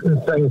see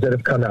certain things that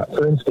have come out.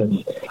 For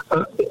instance,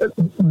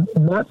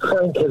 Matt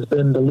Frank has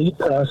been the lead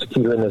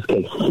prosecutor in this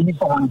case. He's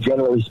the one,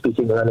 generally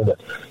speaking, running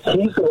it.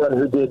 He's the one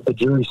who did the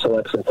jury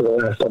selection for the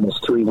last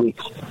almost 3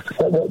 weeks.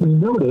 But what we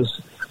noticed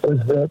was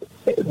that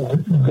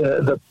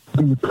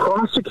the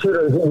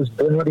prosecutor who was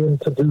brought in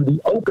to do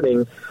the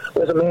opening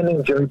was a man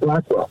named Jerry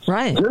Blackwell.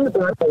 Right. Jerry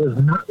Blackwell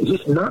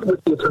he's not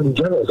with the Attorney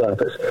General's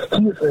office.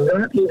 He is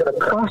not even a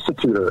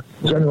prosecutor,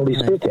 generally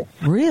speaking.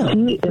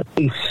 Really?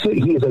 He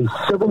is a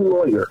civil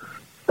lawyer,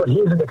 but he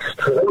is an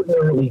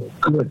extraordinarily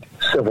good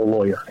civil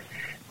lawyer.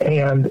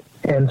 And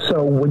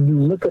so when you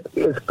look at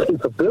his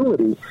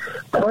capability,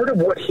 part of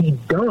what he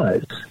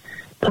does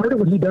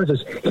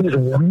is he's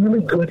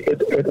really good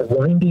at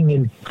winding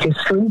in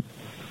history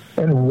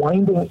and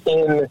winding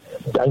in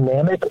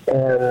dynamic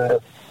and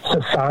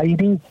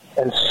society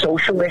and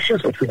social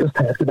issues, which we just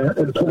talked about,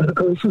 and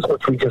political issues,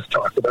 which we just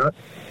talked about.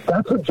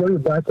 That's what Jerry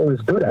Blackwell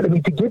is good at. I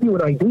mean, to give you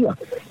an idea,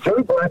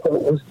 Jerry Blackwell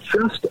was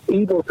just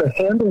able to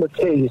handle a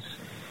case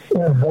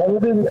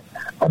involving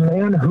a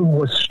man who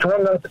was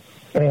strung up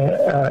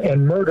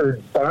and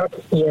murdered back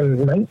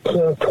in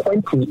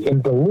 1920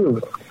 in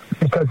Duluth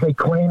because they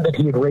claimed that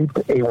he had raped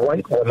a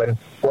white woman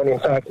when in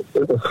fact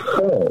it was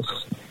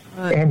false.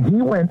 Right. And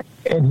he went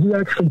and he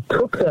actually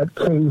took that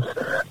case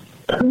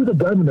to the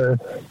governor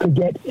to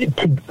get his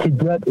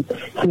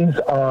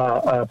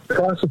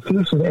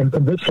prosecution and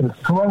conviction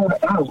thrown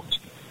out,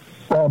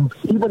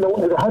 even though it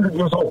was 100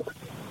 years old.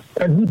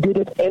 And he did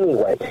it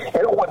anyway.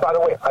 And oh, by the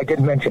way, I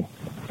didn't mention,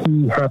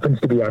 he happens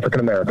to be African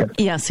American.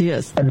 Yes, he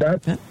is. And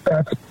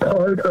that's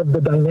part of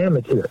the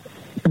dynamic here,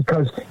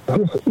 because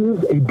this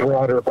is a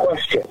broader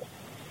question.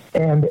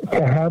 And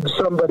to have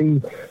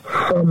somebody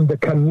from the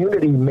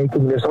community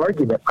making this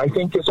argument, I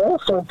think is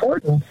also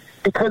important,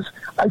 because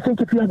I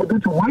think if you have a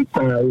bunch of white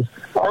guys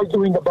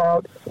arguing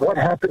about what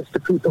happens to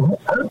people who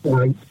aren't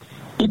white,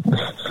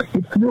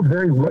 it feels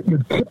very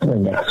Rudyard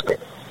Kipling-esque.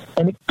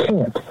 And it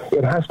can't.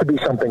 It has to be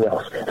something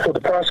else. So the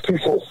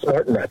prosecution is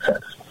smart in that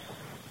sense.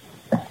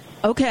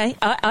 Okay,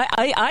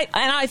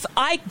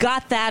 I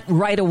got that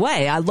right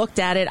away. I looked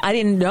at it. I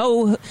didn't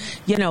know,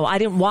 I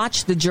didn't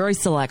watch the jury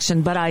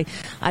selection, but I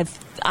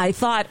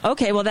thought,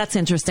 okay, well, that's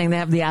interesting. They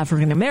have the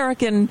African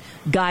American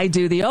guy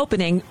do the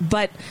opening,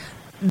 but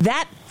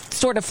that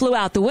sort of flew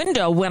out the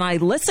window when I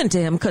listened to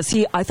him because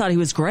I thought he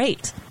was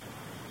great.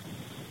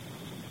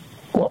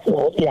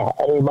 Well, yeah.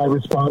 I mean, my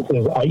response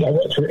is I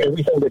went through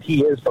everything that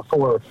he is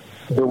before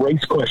the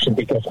race question,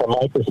 because from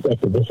my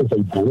perspective, this is a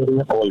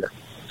brilliant lawyer.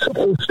 So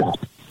full stop.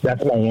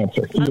 That's my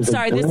answer. I'm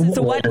sorry, this is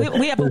what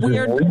we have a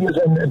weird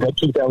reason that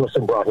Keith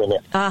Ellison brought him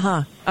in.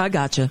 I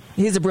gotcha.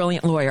 He's a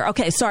brilliant lawyer.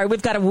 Okay, sorry,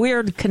 we've got a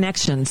weird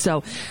connection,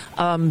 so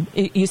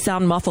you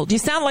sound muffled. You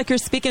sound like you're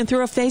speaking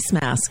through a face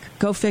mask.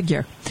 Go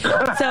figure.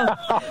 So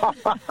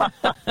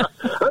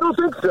I don't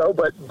think so,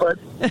 but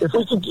if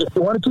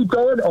you want to keep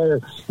going or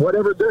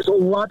whatever, there's a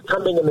lot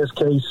coming in this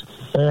case,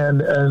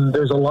 and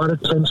there's a lot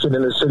of tension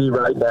in the city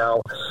right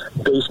now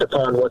based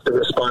upon what the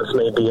response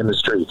may be in the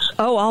streets.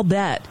 Oh, I'll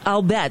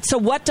bet. So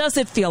what does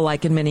it feel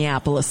like in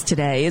Minneapolis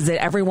today? Is it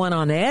everyone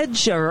on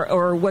edge,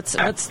 or what's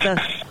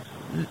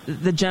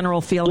the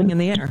general feeling in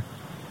the air?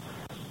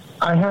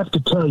 I have to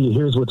tell you,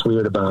 here's what's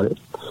weird about it.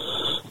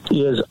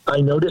 Is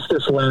I noticed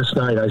this last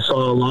night. I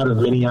saw a lot of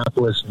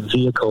Minneapolis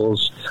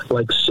vehicles,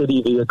 like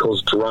city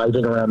vehicles,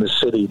 driving around the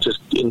city,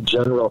 just in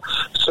general,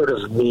 sort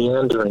of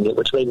meandering it,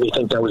 which made me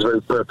think that was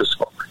very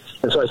purposeful.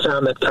 And so I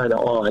found that kind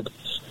of odd.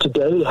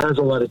 Today has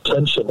a lot of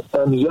tension,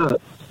 and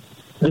yet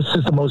this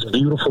is the most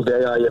beautiful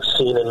day I have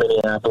seen in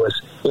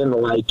Minneapolis in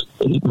like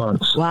 8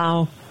 months.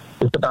 Wow.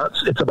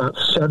 It's about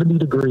 70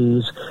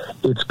 degrees.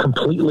 It's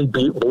completely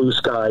blue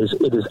skies.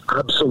 It is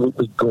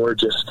absolutely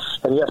gorgeous.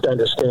 And you have to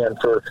understand,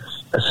 for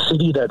a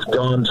city that's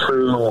gone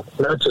through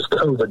not just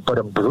COVID, but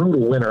a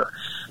brutal winter,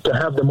 to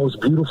have the most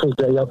beautiful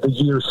day of the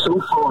year so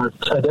far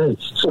today,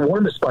 it's the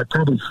warmest by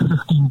probably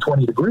 15,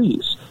 20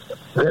 degrees,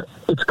 that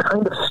it's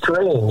kind of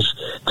strange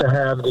to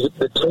have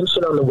the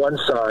tension on the one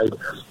side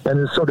and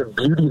the sort of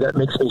beauty that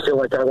makes me feel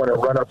like I want to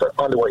run up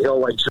onto a hill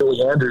like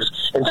Julie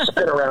Anders and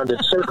spin around in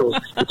circles.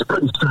 It's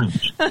pretty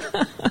strange.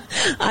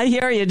 I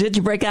hear you. Did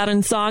you break out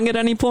in song at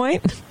any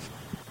point?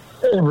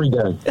 Every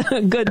day.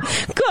 Good.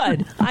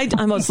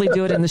 I mostly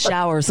do it in the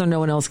shower so no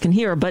one else can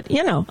hear, but,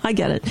 I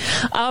get it.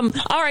 All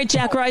right,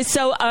 Jack Rice.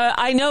 So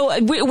I know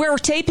we're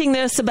taping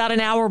this about an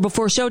hour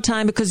before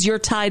showtime because you're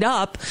tied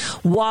up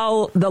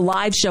while the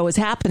live show is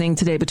happening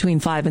today between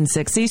 5 and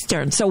 6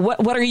 Eastern. So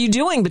what are you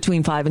doing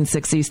between 5 and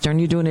 6 Eastern?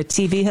 You doing a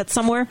TV hit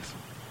somewhere?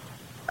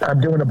 I'm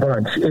doing a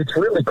bunch. It's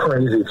really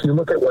crazy. If you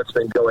look at what's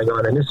been going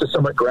on, and this is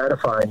somewhat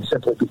gratifying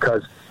simply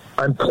because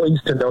I'm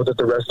pleased to know that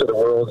the rest of the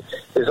world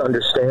is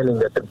understanding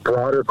that the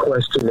broader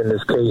question in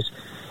this case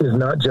is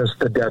not just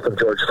the death of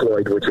George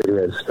Floyd, which it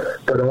is,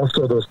 but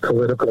also those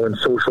political and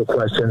social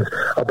questions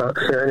about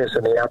fairness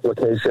and the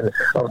application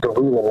of the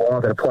rule of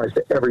law that applies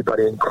to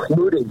everybody,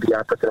 including the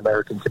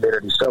African-American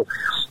community. So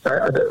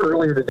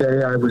earlier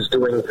today, I was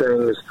doing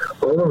things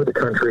all over the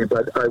country,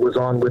 but I was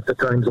on with the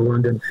Times of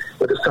London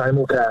with a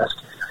simulcast.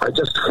 I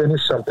just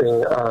finished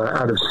something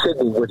out of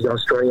Sydney with the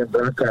Australian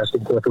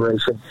Broadcasting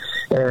Corporation,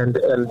 and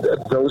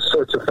those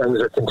sorts of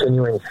things are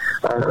continuing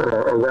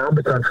around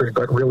the country,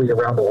 but really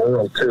around the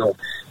world too.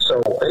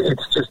 So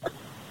it's just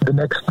the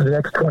next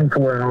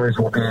 24 hours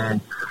will be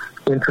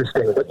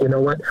interesting. But you know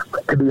what?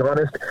 To be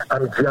honest,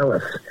 I'm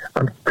jealous.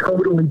 I'm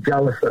totally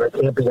jealous that I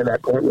can't be in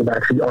that courtroom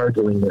actually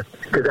arguing this,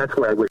 because that's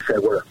where I wish I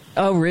were.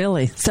 Oh,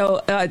 really?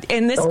 So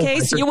in this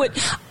case, you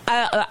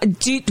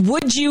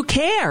would you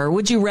care?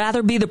 Would you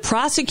rather be the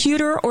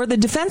prosecutor or the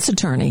defense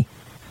attorney?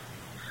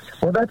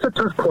 Well, that's a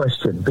tough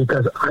question,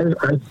 because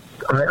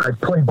I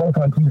play both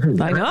on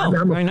TV. I know.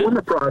 I'm a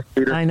former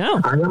prosecutor. I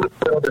know. I am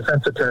a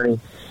defense attorney,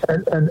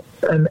 and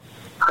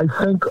I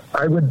think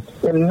I would,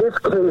 in this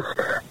case,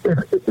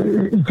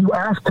 if you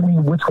asked me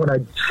which one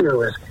I'd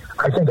choose,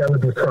 I think I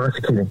would be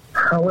prosecuting.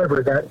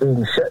 However, that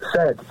being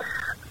said,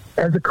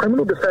 as a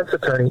criminal defense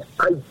attorney,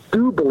 I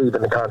do believe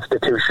in the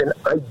Constitution.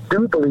 I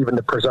do believe in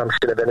the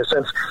presumption of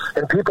innocence.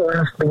 And people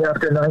asked me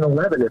after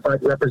 9/11 if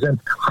I'd represent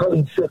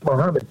Khalid Sheikh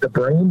Mohammed, the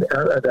brain,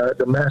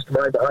 the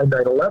mastermind behind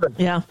 9/11.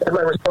 Yeah. And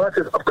my response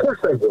is, of course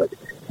I would.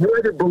 You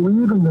either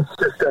believe in the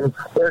system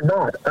or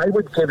not. I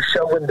would give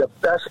Chauvin the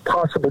best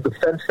possible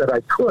defense that I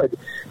could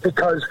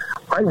because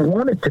I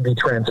want it to be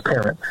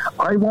transparent.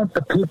 I want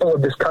the people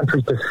of this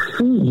country to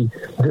see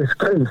this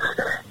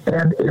case.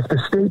 And if the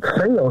state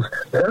fails,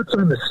 that's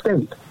on the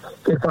state.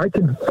 If I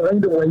can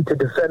find a way to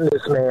defend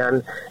this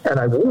man, and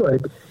I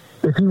would,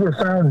 if he were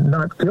found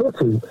not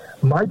guilty,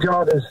 my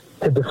job is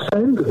to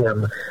defend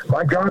him.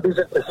 My job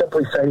isn't to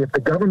simply say, if the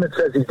government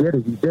says he did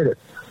it, he did it.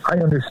 I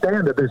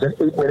understand that there's an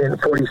 8-minute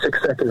and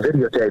 46-second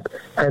videotape,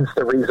 hence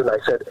the reason I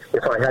said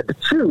if I had to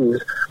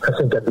choose, I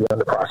think I'd be on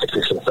the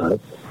prosecution side.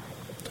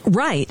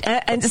 Right.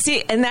 And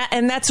see, and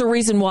that's a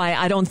reason why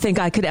I don't think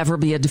I could ever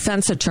be a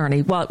defense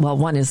attorney. Well,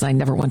 one is I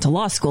never went to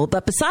law school.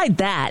 But beside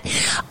that,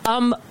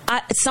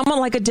 someone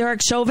like a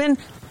Derek Chauvin,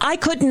 I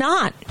could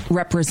not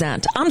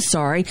represent. I'm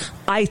sorry.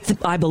 I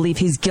believe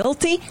he's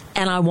guilty,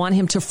 and I want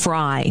him to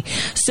fry.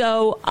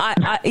 So,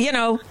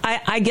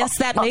 I guess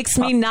that makes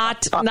me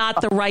not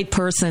the right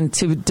person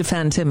to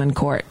defend him in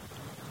court.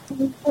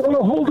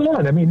 Well, hold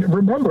on. I mean,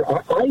 remember,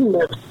 I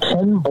live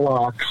 10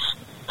 blocks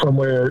from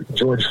where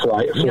George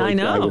Floyd died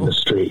in the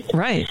street.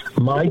 Right.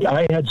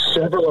 I had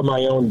several of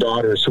my own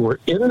daughters who were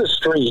in the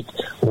street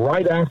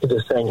right after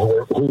this thing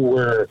who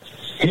were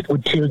hit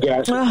with tear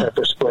gas and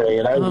pepper spray,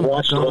 and I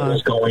watched what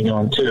was going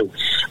on, too.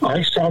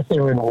 I sat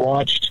there and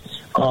watched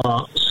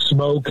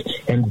smoke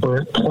and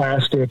burnt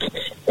plastic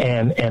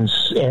and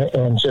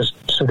just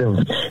sort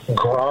of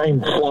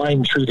grime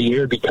flying through the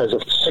air because of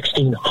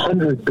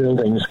 1,600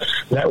 buildings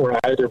that were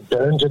either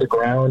burned to the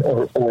ground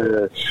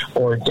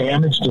or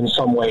damaged in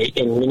some way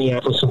in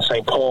Minneapolis and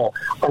St. Paul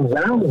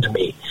around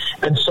me.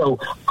 And so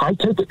I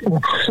take it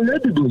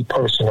incredibly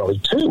personally,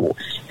 too.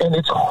 And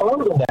it's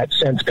hard in that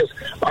sense because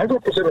I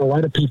represent a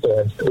lot of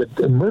people with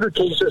murder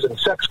cases and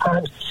sex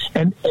crimes,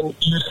 and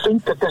you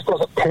think that this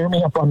doesn't tear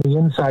me up on the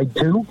inside,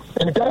 too?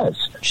 And it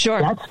does.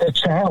 Sure. That's the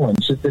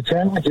challenge. The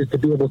challenge is to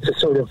be able to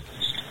sort of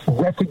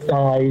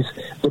recognize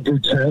the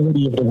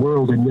brutality of the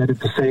world and yet at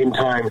the same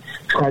time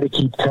try to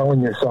keep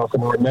telling yourself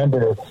and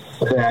remember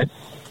that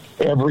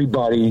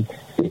everybody,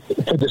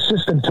 for the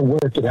system to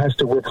work, it has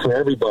to work for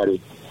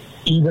everybody,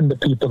 even the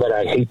people that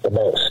I hate the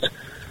most.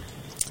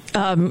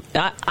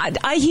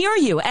 I hear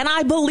you, and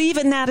I believe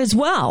in that as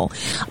well.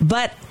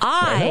 But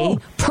I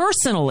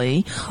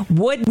personally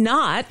would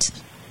not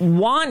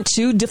want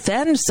to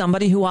defend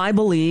somebody who I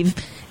believe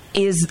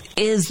is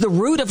the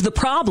root of the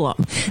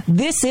problem.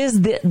 This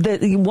is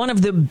the one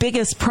of the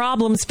biggest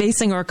problems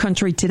facing our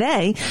country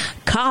today.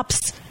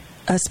 Cops,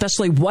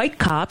 especially white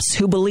cops,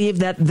 who believe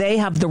that they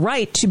have the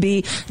right to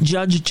be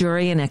judge,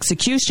 jury, and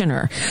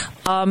executioner.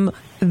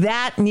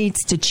 That needs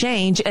to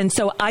change. And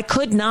so I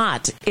could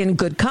not, in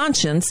good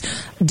conscience,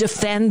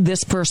 defend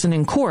this person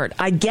in court.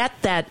 I get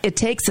that it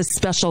takes a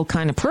special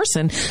kind of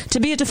person to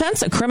be a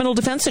criminal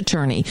defense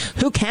attorney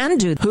who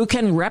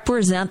can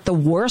represent the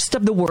worst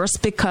of the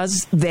worst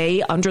because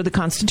they, under the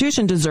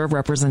Constitution, deserve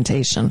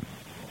representation.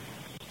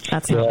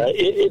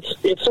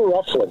 It's a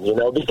rough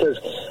one, because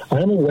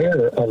I'm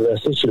aware of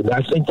this issue. And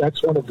I think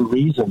that's one of the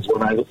reasons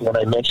when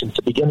I mentioned at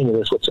the beginning of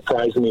this, what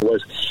surprised me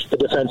was the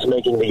defense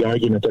making the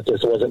argument that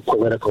this wasn't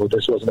political,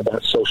 this wasn't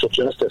about social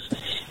justice.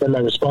 And my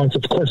response,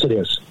 of course it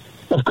is.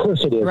 Of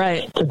course it is.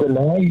 Right. To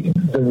deny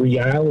the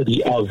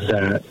reality of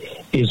that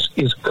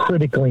is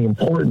critically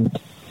important.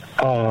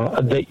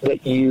 That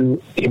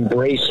you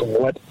embrace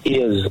what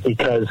is,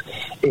 because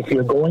if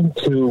you're going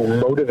to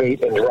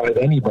motivate and drive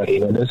anybody,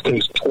 and in this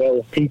case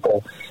 12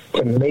 people,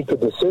 to make a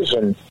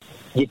decision,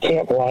 you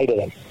can't lie to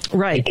them.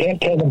 Right. You can't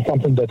tell them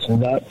something that's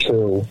not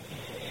true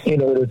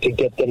in order to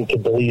get them to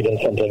believe in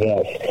something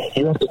else.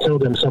 You have to tell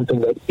them something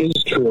that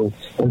is true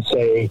and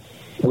say,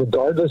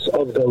 regardless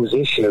of those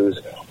issues,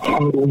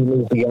 how do we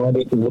move beyond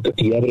it and look at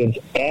the evidence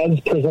as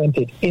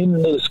presented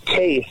in this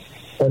case,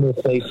 and if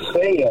they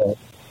fail,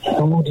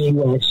 how do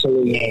you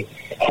actually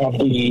have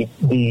the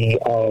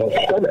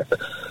stomach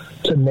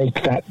to make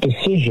that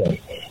decision?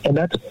 And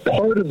that's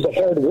part of the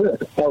hard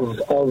work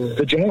of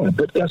the job.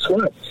 But guess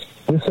what?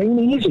 This ain't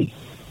easy.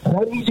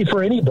 Not easy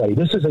for anybody.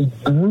 This is a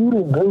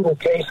brutal, brutal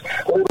case,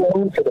 let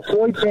alone for the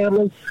Floyd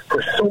family,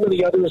 for so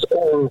many others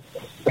over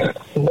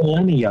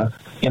millennia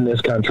in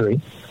this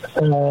country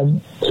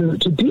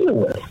to deal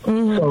with.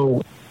 Mm-hmm.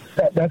 So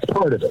that's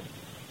part of it.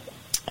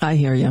 I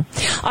hear you.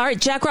 All right,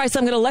 Jack Rice,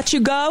 I'm going to let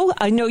you go.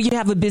 I know you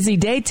have a busy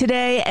day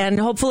today, and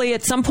hopefully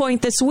at some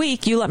point this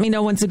week, you let me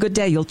know when's a good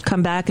day. You'll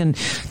come back and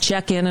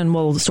check in, and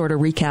we'll sort of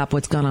recap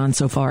what's gone on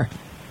so far.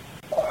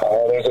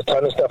 There's a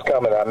ton of stuff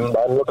coming.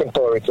 I'm looking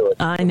forward to it.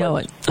 I know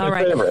it. All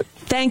right. Favorite.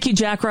 Thank you,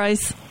 Jack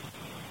Rice.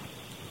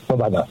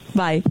 Bye-bye.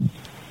 Bye.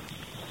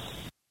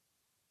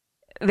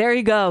 There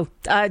you go.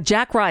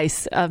 Jack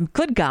Rice,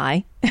 good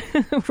guy,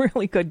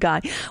 really good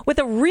guy, with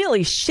a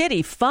really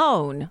shitty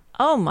phone.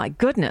 Oh, my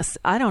goodness.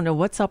 I don't know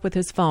what's up with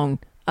his phone.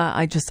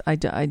 I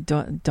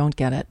don't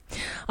get it.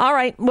 All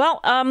right.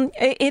 Well,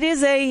 it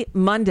is a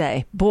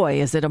Monday.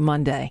 Boy, is it a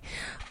Monday.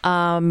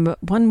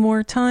 One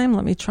more time.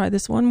 Let me try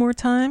this one more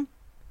time.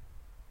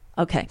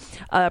 Okay.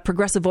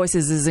 Progressive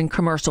Voices is in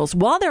commercials.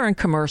 While they're in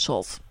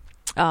commercials,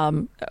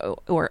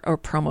 or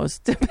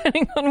promos,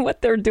 depending on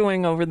what they're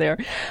doing over there.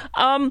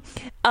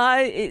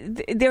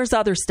 There's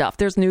other stuff.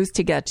 There's news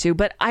to get to,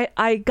 but I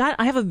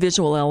have a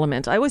visual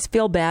element. I always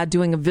feel bad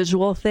doing a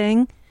visual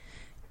thing.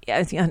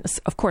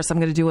 Of course, I'm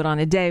going to do it on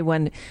a day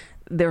when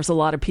there's a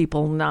lot of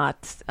people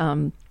not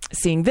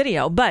seeing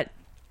video. But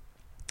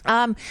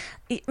Meghan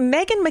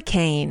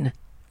McCain,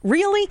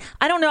 really?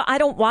 I don't know. I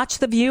don't watch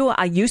The View.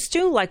 I used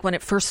to, like when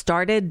it first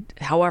started,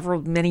 however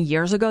many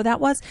years ago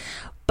that was.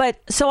 But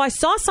so I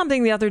saw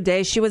something the other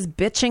day. She was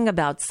bitching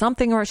about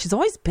something, or she's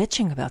always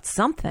bitching about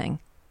something.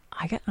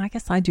 I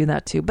guess I do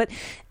that too. But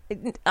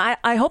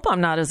I hope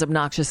I'm not as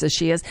obnoxious as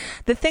she is.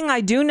 The thing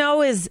I do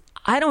know is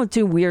I don't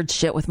do weird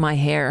shit with my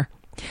hair.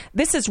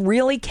 This is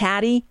really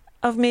catty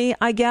of me,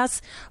 I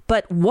guess.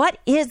 But what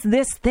is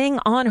this thing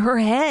on her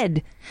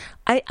head?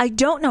 I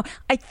don't know.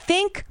 I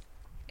think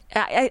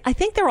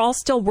they're all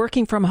still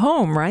working from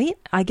home, right?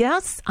 I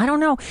guess. I don't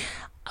know.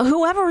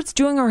 Whoever is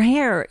doing her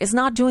hair is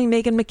not doing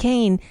Meghan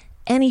McCain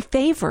any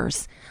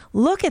favors.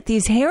 Look at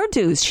these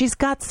hairdos. She's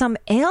got some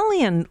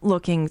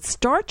alien-looking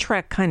Star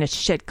Trek kind of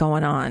shit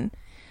going on.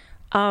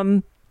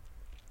 I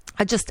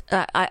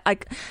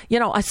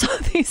saw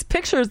these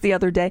pictures the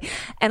other day,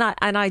 and I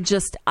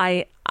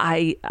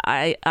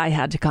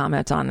had to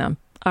comment on them.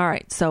 All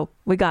right, so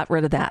we got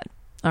rid of that.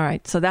 All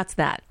right, so that's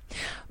that.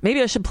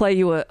 Maybe I should play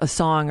you a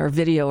song or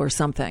video or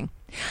something.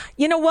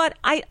 You know what?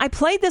 I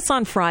played this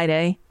on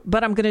Friday,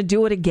 but I'm going to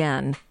do it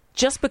again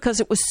just because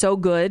it was so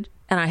good,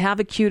 and I have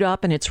it queued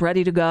up and it's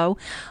ready to go.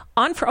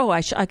 I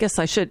guess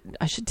I should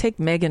take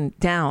Megan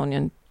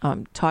down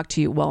and talk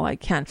to you while I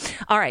can.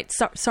 All right,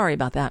 sorry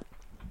about that.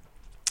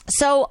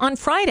 So on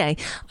Friday,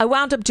 I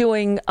wound up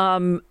doing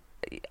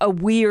a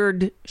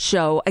weird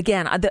show.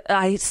 Again,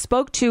 I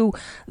spoke to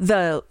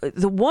the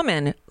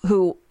woman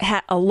who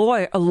had a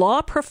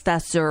law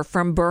professor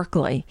from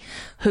Berkeley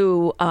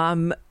who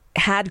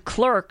had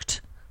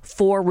clerked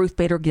for Ruth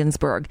Bader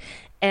Ginsburg,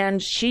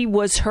 and she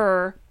was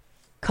her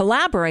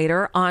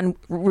collaborator on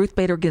Ruth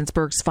Bader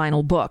Ginsburg's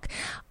final book.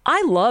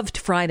 I loved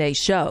Friday's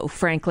show.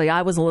 Frankly,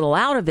 I was a little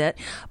out of it,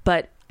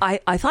 but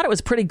I thought it was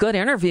a pretty good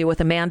interview with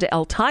Amanda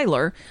L.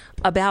 Tyler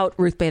about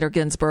Ruth Bader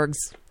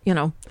Ginsburg's,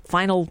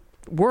 final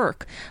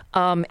work.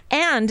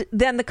 And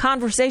then the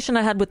conversation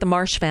I had with the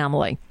Marsh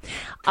family,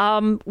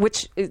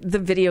 which the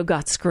video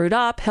got screwed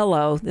up.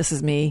 Hello, this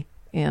is me.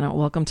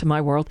 Welcome to my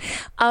world.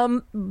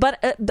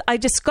 But I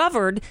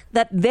discovered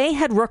that they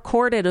had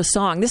recorded a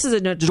song. This is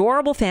an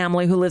adorable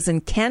family who lives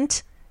in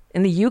Kent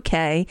in the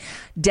UK.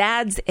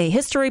 Dad's a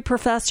history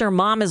professor.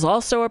 Mom is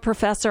also a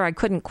professor. I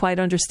couldn't quite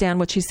understand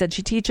what she said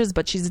she teaches,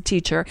 but she's a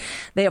teacher.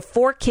 They have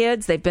 4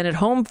 kids. They've been at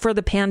home for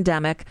the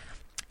pandemic.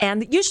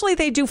 And usually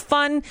they do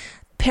fun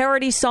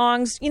parody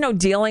songs,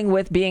 dealing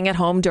with being at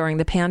home during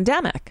the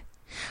pandemic.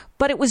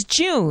 But it was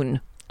June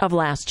of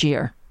last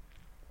year.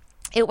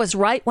 It was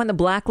right when the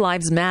Black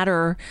Lives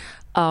Matter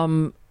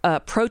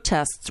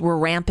protests were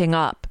ramping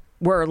up,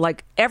 were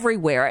like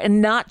everywhere,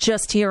 and not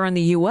just here in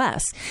the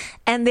U.S.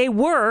 And they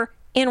were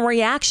in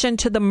reaction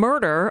to the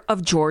murder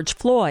of George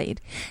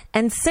Floyd.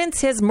 And since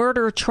his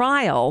murder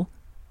trial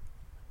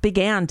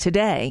began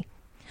today,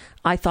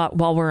 I thought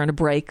while we're on a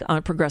break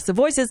on Progressive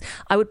Voices,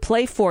 I would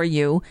play for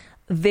you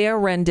their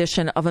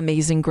rendition of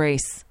Amazing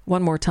Grace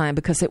one more time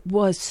because it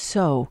was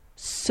so,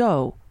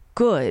 so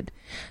good.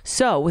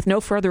 So with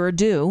no further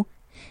ado,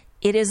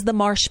 it is the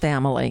Marsh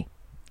family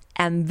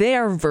and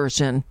their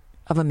version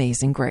of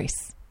Amazing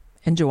Grace.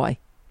 Enjoy.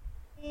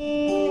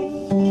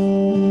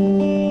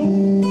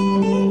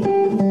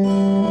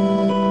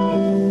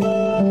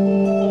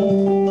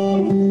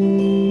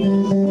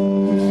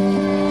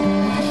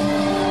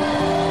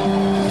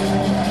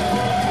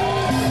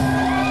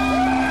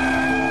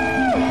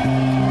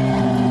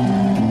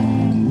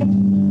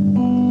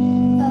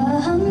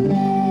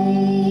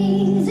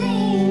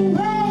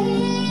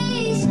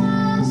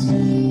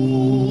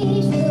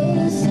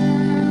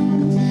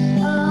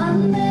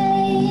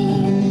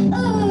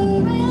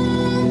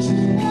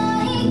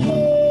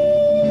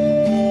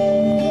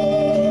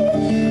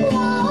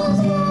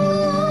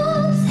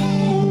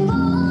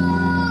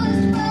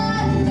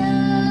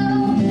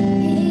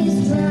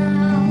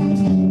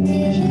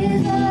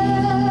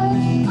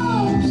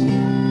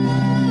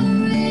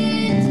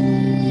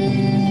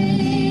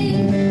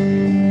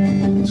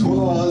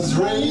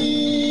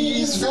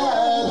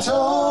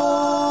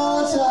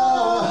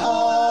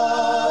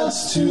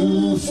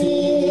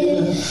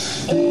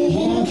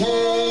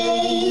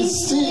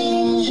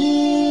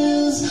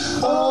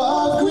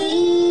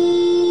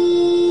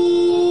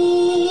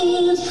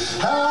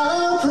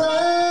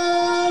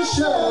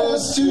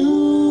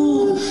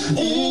 To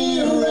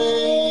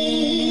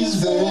erase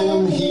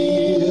them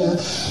here.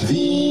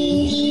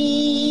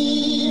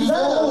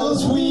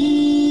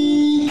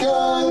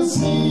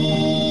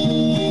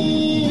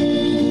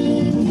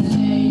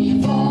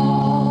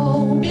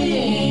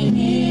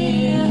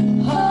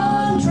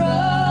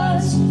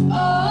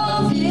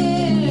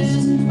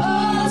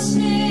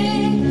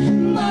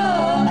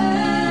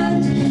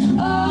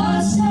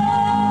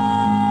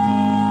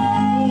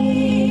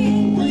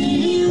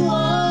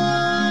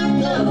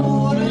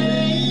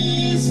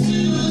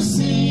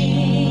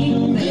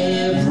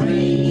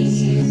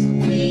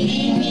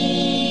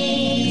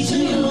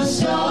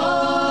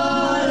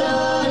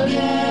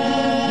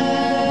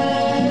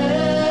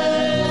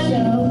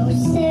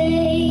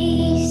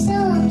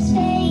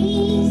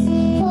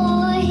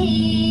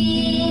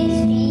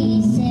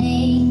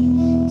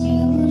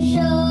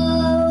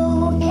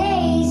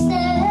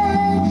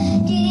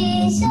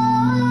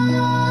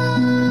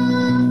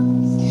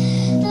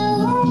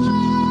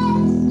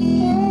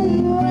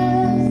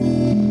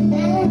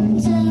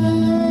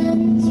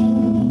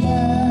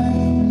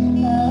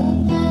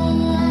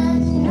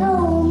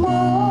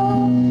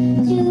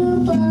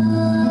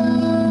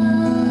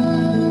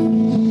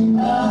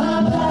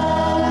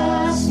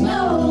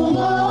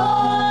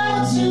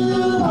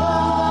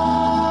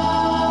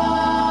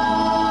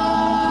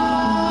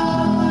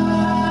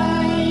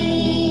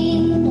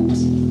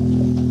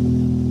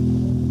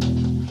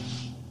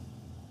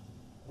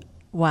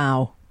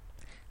 Wow.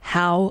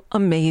 How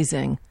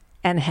amazing.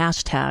 And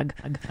hashtag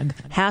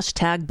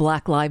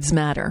Black Lives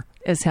Matter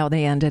is how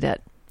they ended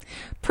it.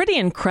 Pretty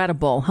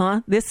incredible, huh?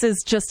 This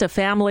is just a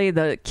family.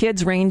 The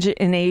kids range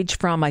in age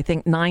from, I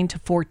think, 9 to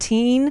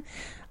 14.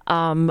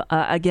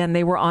 Again,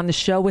 they were on the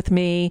show with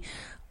me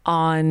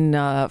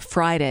on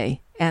Friday,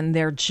 and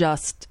they're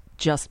just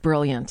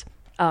brilliant.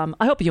 I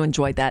hope you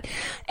enjoyed that.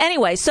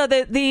 Anyway, so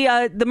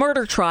the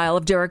murder trial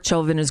of Derek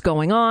Chauvin is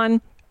going on.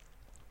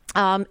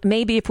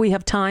 Maybe if we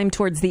have time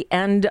towards the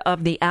end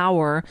of the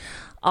hour,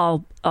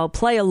 I'll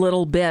play a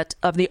little bit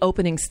of the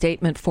opening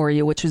statement for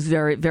you, which is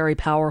very, very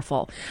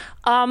powerful.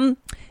 A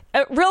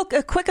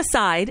quick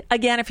aside,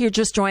 again, if you're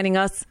just joining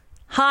us,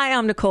 hi,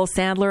 I'm Nicole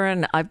Sandler,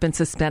 and I've been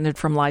suspended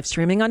from live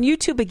streaming on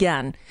YouTube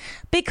again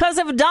because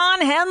of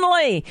Don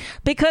Henley.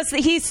 Because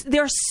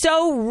they're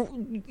so,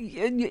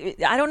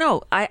 I don't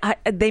know.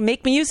 They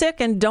make music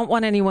and don't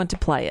want anyone to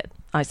play it,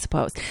 I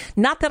suppose.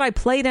 Not that I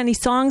played any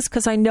songs,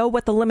 because I know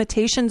what the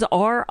limitations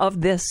are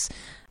of this.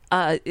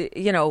 This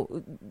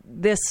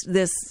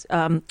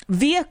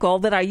vehicle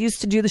that I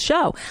used to do the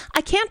show.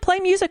 I can't play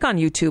music on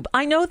YouTube.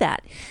 I know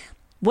that.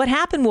 What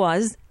happened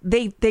was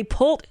they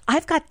pulled,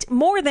 I've got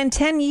more than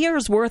 10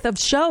 years worth of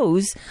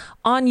shows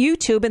on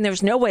YouTube, and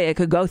there's no way I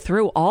could go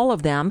through all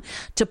of them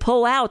to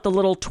pull out the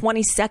little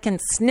 20-second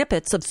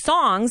snippets of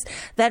songs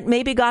that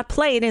maybe got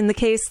played in the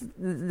case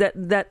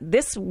that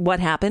this,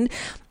 what happened.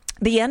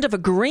 The end of a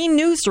Green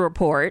News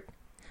report,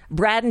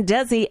 Brad and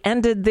Desi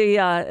ended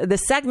the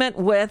segment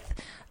with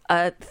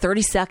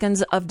 30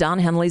 seconds of Don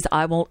Henley's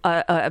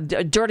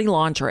Dirty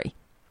Laundry.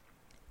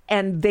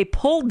 And they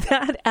pulled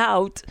that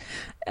out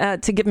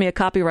to give me a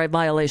copyright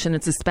violation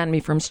and suspend me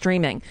from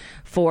streaming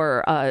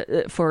for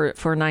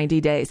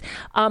 90 days.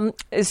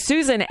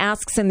 Susan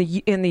asks in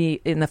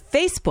the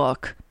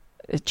Facebook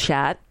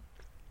chat,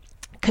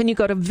 can you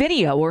go to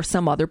video or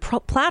some other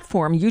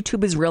platform?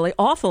 YouTube is really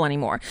awful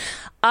anymore.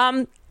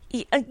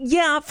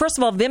 Yeah, first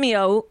of all,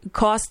 Vimeo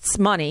costs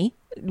money,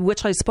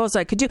 which I suppose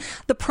I could do.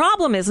 The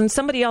problem is, and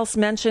somebody else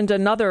mentioned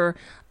another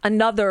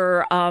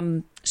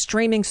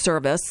streaming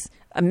service,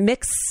 a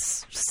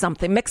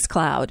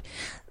Mixcloud.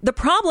 The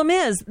problem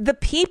is the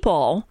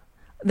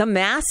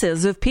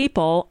masses of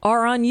people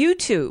are on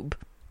YouTube.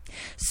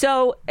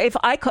 So if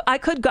I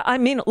could go, I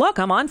mean, look,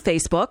 I'm on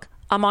Facebook.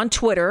 I'm on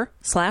Twitter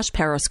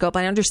 /Periscope.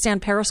 I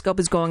understand Periscope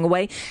is going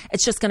away.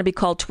 It's just going to be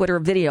called Twitter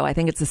Video. I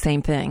think it's the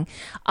same thing.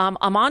 I'm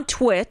on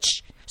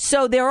Twitch.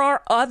 So there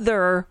are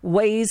other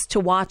ways to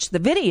watch the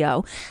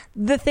video.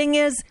 The thing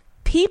is,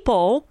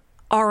 people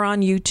are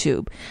on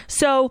YouTube.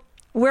 So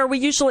where we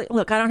usually,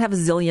 look, I don't have a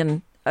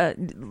zillion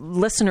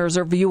listeners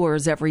or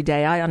viewers every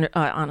day. I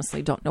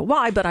honestly don't know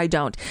why, but I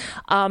don't.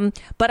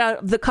 But out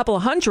of the couple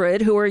of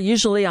hundred who are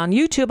usually on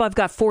YouTube, I've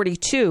got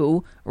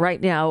 42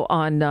 right now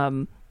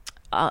on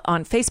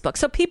Facebook.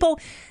 So people,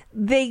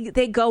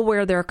 they go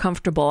where they're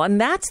comfortable. And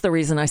that's the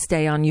reason I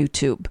stay on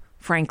YouTube,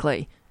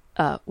 frankly,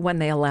 when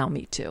they allow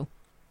me to.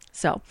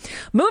 So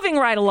moving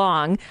right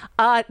along,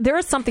 there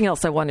is something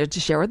else I wanted to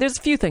share. There's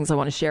a few things I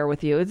want to share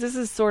with you. This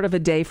is sort of a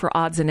day for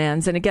odds and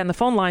ends. And again, the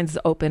phone line's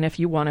open if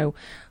you want to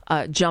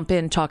jump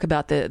in, talk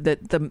about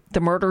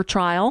the murder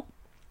trial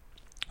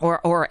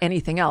or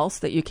anything else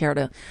that you care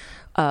to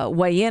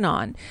weigh in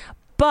on.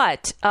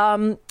 But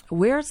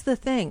where's the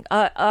thing?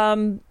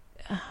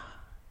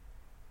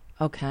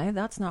 Okay,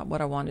 that's not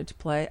what I wanted to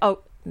play. Oh,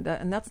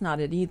 and that's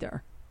not it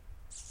either.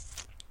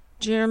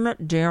 Damn it.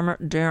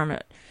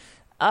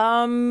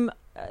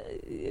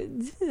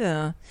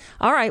 Yeah.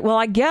 All right. Well,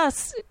 I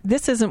guess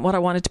this isn't what I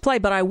wanted to play,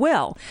 but I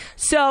will.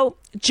 So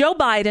Joe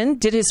Biden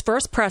did his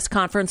first press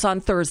conference on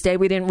Thursday.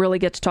 We didn't really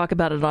get to talk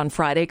about it on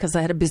Friday because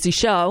I had a busy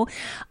show.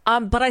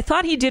 But I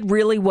thought he did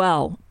really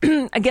well.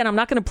 Again, I'm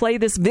not going to play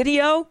this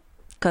video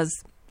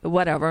because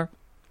whatever.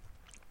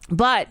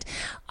 But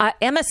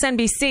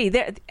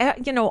MSNBC,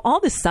 all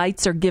the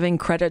sites are giving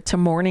credit to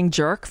Morning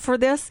Jerk for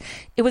this.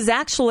 It was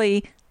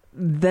actually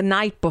the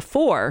night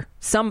before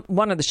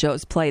one of the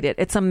shows played it.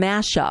 It's a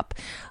mashup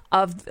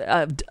of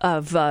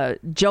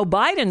Joe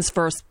Biden's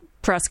first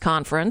press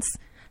conference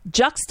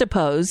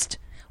juxtaposed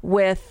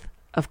with,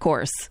 of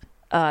course,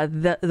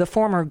 the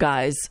former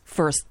guy's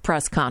first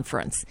press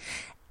conference.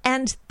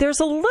 And there's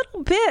a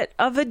little bit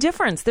of a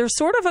difference. There's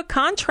sort of a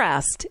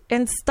contrast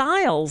in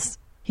styles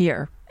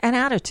here and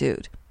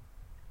attitude.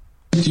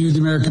 To you, the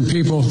American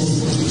people,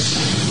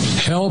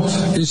 help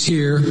is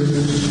here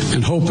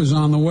and hope is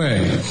on the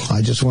way.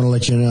 I just want to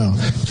let you know,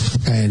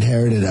 I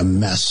inherited a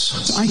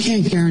mess. I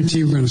can't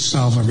guarantee we're going to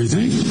solve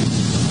everything,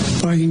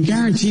 but I can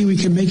guarantee we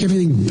can make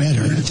everything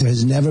better. There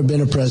has never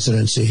been a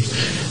presidency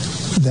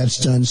that's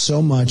done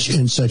so much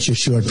in such a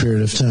short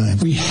period of time.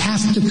 We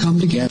have to come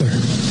together.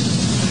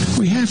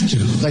 We have to.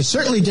 I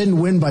certainly didn't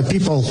win by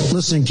people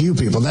listening to you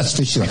people, that's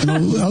for sure.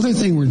 The other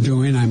thing we're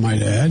doing, I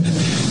might add,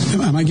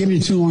 am I giving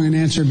you too long an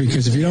answer?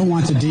 Because if you don't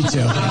want the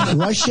detail.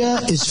 Russia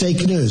is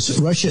fake news.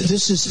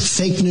 This is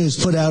fake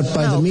news put out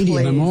by the media.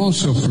 Please. I'm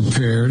also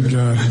prepared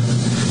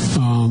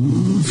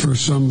for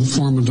some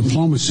form of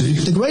diplomacy.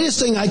 The greatest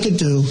thing I could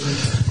do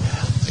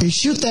He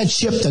shoot that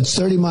ship that's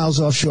 30 miles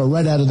offshore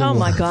right out of the water. Oh,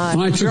 my God.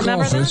 When I took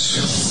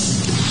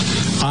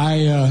office, I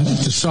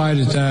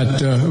decided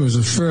that it was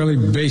a fairly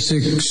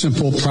basic,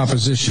 simple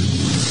proposition.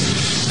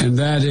 And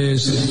that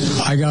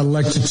is, I got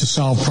elected to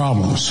solve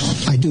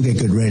problems. I do get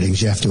good ratings,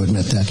 you have to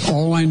admit that.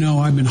 All I know,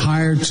 I've been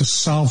hired to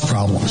solve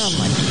problems. Oh,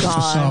 my God.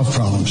 To solve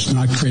problems,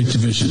 not create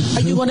division.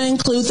 Are you going to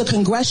include the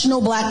Congressional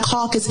Black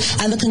Caucus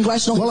and the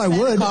Congressional Well, I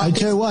would. Caucus? I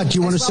tell you what, do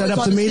you want to set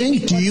up the meeting?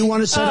 Do you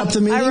want to set up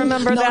the meeting? I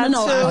remember that,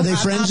 No. too. Are they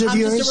friends of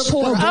yours? Just a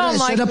reporter. Oh,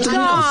 my God,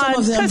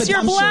 because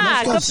you're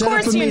black. Of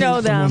course you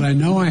know them. What I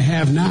know I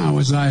have now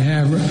is I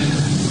have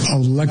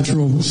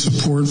electoral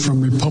support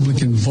from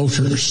Republican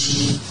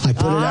voters. I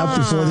put it out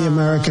before the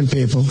American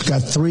people. Got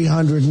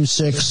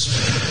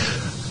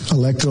 306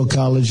 electoral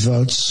college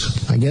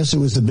votes. I guess it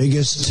was the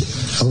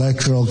biggest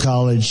electoral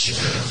college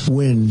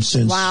win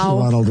since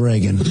Ronald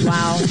Reagan.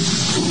 Wow.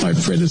 My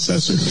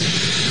predecessor.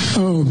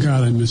 Oh,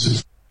 God, I miss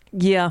it.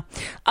 Yeah.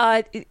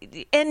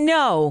 And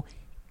no,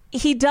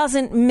 he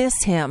doesn't miss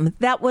him.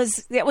 That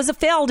was a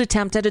failed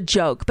attempt at a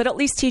joke, but at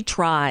least he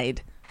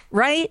tried,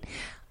 right?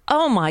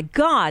 Oh, my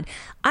God.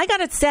 I got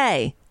to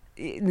say,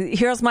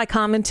 here's my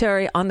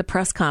commentary on the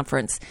press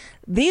conference.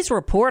 These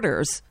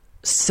reporters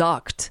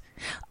sucked.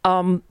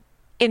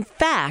 In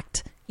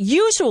fact,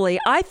 usually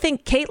I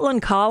think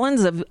Caitlin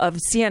Collins of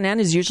CNN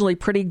is usually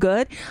pretty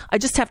good. I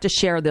just have to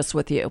share this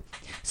with you.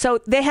 So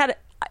they had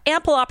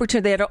ample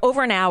opportunity. They had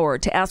over an hour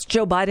to ask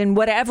Joe Biden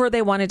whatever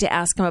they wanted to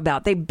ask him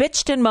about. They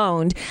bitched and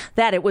moaned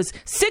that it was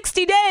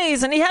 60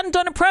 days and he hadn't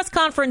done a press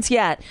conference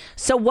yet.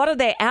 So what did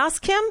they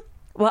ask him?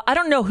 Well, I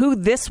don't know who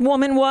this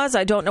woman was.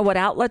 I don't know what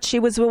outlet she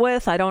was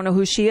with. I don't know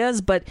who she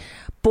is. But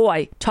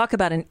boy, talk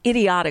about an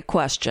idiotic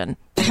question.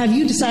 Have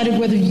you decided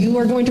whether you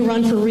are going to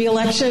run for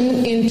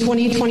re-election in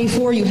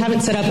 2024? You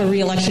haven't set up a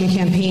re-election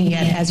campaign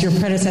yet, as your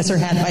predecessor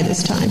had by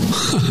this time.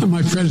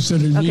 My predecessor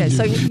didn't. Okay,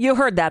 so you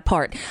heard that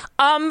part.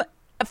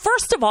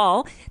 First of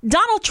all,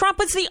 Donald Trump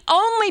was the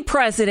only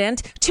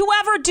president to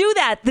ever do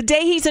that the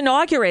day he's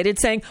inaugurated,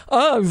 saying,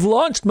 I've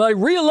launched my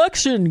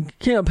re-election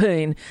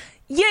campaign.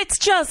 It's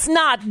just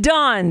not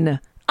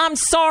done. I'm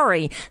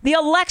sorry. The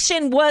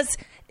election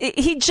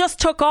he just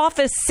took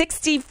office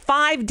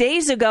 65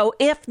 days ago,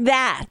 if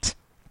that.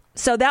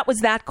 So that was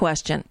that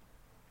question.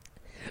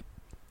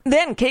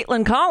 Then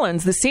Caitlin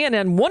Collins, the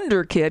CNN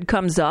Wonder Kid,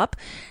 comes up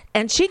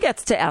and she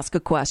gets to ask a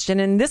question.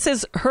 And this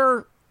is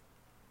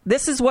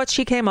what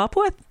she came up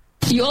with.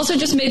 You also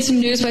just made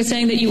some news by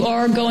saying that you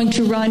are going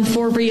to run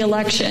for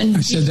re-election.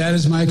 I said that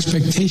is my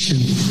expectation.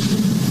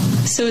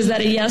 So is that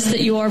a yes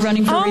that you are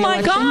running for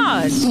re-election? Oh,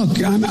 my God.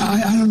 Look,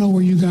 I don't know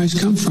where you guys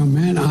come from,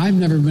 man. I've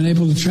never been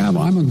able to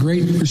travel. I'm a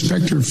great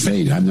respecter of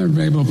fate. I've never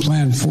been able to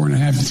plan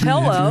 4.5 to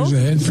 3.5 years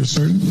ahead for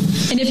certain.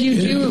 And if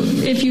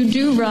you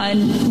do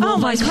run, will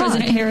Vice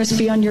President Harris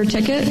be on your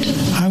ticket?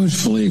 I would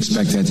fully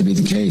expect that to be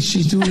the case.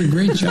 She's doing a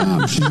great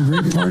job. She's a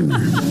great partner.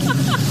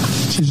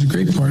 She's a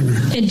great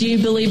partner. And do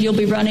you believe you'll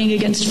be running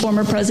against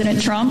former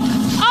President Trump?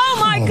 Oh,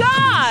 my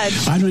God.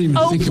 I don't even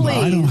think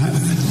about it.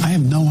 I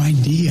have no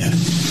idea.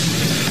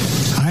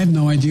 I have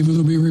no idea whether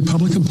it'll be a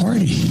Republican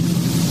Party.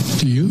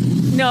 Do you?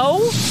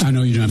 No. I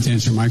know you don't have to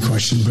answer my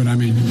question, but I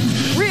mean...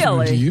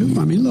 Really? Do you?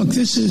 I mean, look,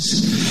 this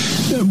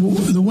is...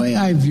 The way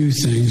I view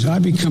things, I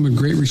become a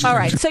great respecter. All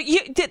right, so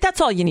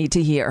that's all you need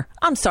to hear.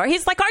 I'm sorry.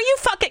 He's like, are you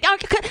fucking...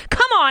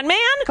 Come on, man.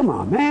 Come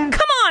on, man.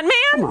 Come on,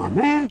 man. Come on,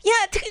 man.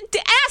 Yeah,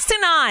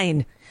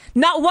 asinine.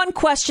 Not one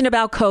question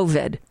about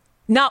COVID.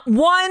 Not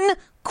one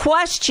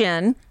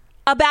question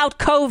about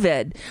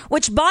COVID,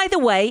 which, by the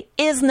way,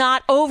 is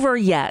not over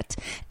yet.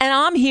 And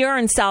I'm here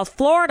in South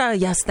Florida.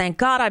 Yes, thank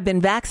God I've been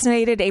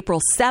vaccinated.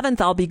 April 7th,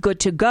 I'll be good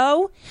to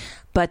go.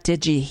 But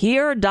did you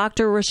hear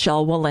Dr.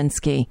 Rochelle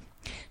Walensky?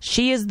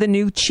 She is the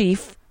new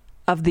chief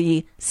of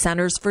the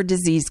Centers for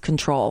Disease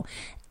Control.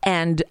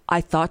 And I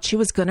thought she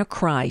was going to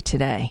cry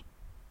today.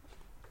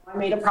 I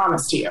made a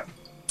promise to you.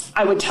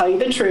 I would tell you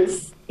the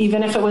truth,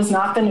 even if it was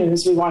not the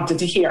news we wanted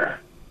to hear.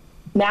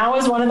 Now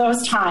is one of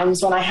those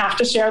times when I have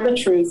to share the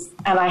truth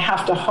and I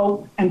have to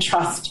hope and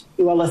trust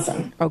you will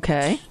listen.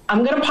 Okay.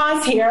 I'm going to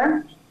pause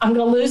here. I'm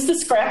going to lose the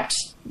script.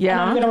 Yeah.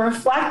 And I'm going to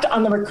reflect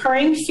on the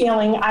recurring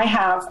feeling I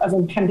have of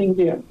impending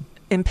doom.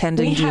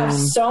 Impending doom. We have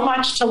so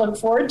much to look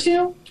forward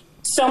to,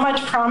 so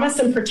much promise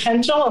and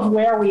potential of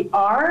where we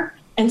are,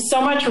 and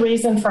so much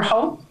reason for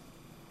hope.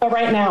 But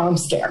right now I'm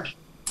scared.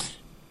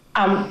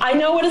 I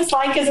know what it's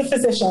like as a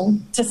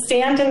physician to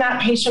stand in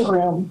that patient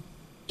room,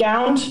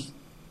 gowned,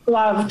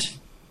 gloved,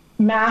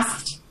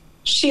 masked,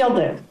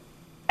 shielded,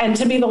 and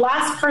to be the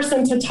last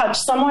person to touch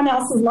someone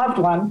else's loved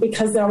one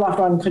because their loved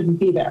one couldn't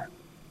be there.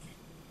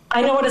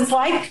 I know what it's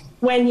like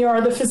when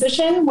you're the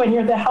physician, when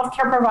you're the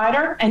healthcare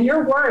provider, and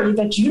you're worried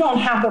that you don't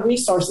have the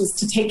resources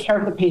to take care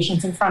of the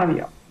patients in front of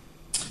you.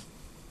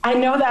 I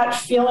know that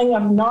feeling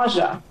of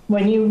nausea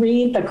when you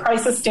read the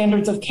crisis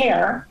standards of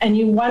care and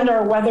you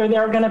wonder whether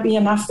there are going to be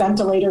enough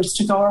ventilators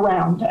to go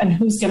around and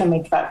who's going to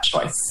make that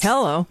choice.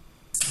 Hello.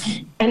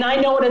 And I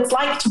know what it's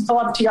like to pull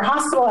up to your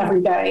hospital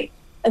every day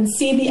and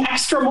see the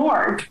extra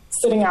morgue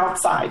sitting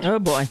outside. Oh,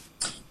 boy.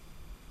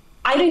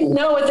 I didn't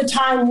know at the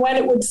time when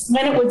it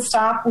would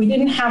stop. We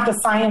didn't have the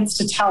science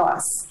to tell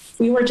us.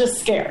 We were just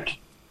scared.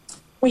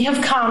 We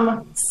have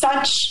come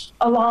such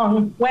a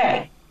long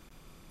way.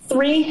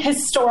 3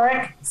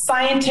 historic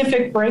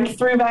scientific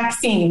breakthrough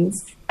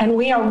vaccines, and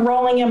we are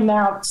rolling them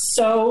out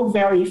so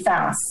very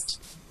fast.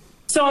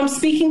 So I'm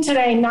speaking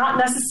today not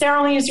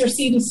necessarily as your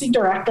CDC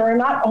director, or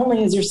not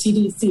only as your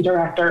CDC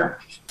director,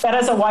 but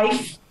as a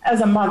wife, as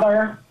a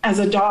mother, as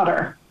a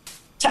daughter,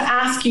 to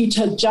ask you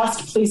to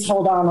just please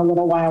hold on a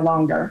little while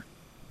longer.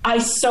 I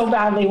so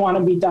badly want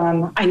to be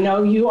done. I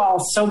know you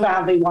all so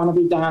badly want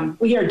to be done.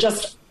 We are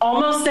just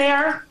almost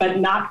there, but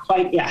not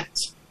quite yet.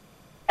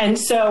 And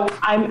so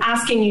I'm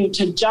asking you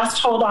to just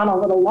hold on a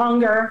little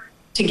longer,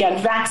 to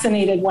get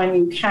vaccinated when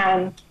you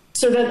can,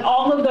 so that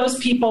all of those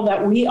people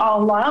that we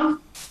all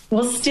love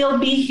will still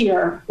be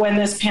here when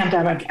this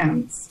pandemic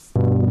ends.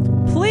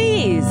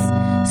 Please.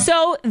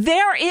 So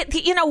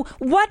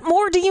what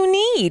more do you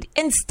need?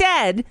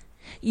 Instead,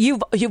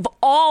 you've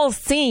all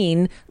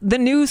seen the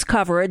news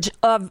coverage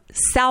of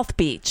South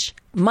Beach,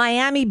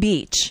 Miami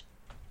Beach,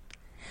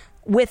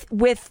 with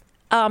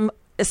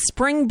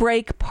spring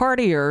break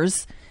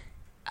partiers,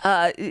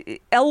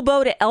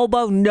 elbow to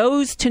elbow,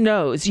 nose to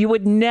nose. You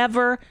would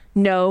never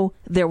know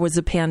there was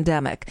a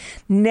pandemic.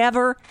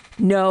 Never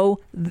know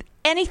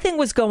anything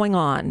was going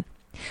on,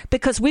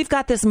 because we've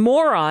got this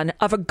moron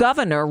of a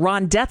governor,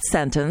 Ron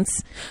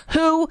DeSantis,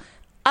 who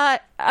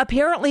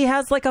apparently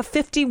has like a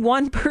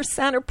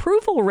 51%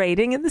 approval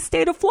rating in the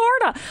state of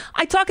Florida.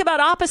 I talk about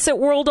opposite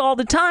world all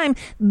the time.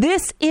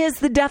 This is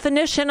the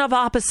definition of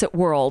opposite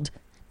world.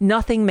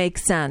 Nothing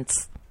makes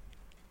sense.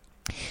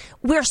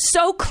 We're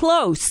so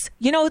close.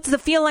 It's the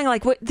feeling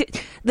like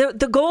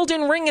the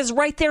golden ring is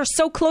right there,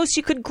 so close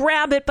you could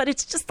grab it, but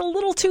it's just a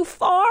little too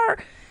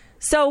far.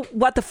 So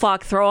what the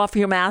fuck? Throw off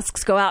your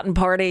masks, go out and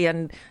party,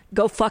 and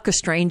go fuck a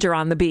stranger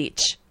on the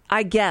beach.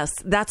 I guess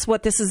that's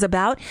what this is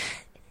about.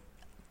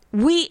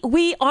 We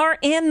are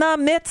in the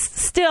midst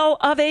still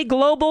of a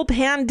global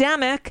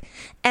pandemic,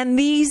 and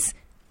these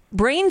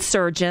brain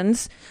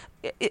surgeons,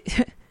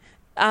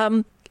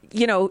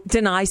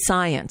 deny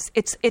science.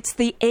 It's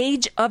the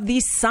age of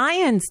these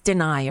science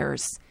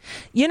deniers.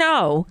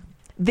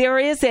 There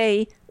is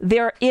a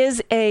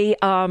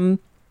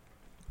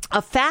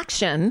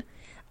faction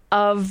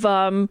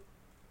of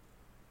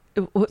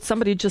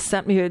somebody just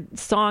sent me a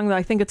song.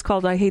 I think it's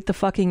called "I Hate the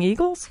Fucking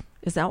Eagles."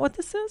 Is that what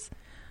this is?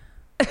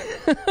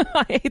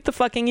 I hate the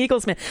fucking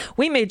Eagles, man.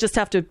 We may just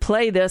have to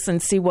play this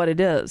and see what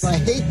it is. I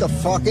hate the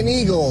fucking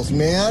Eagles,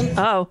 man.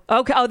 Oh,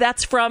 okay. Oh,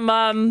 that's from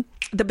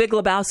The Big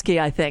Lebowski,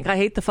 I think. I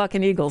hate the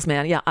fucking Eagles,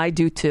 man. Yeah, I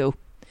do too.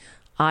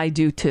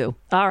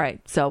 All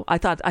right. So I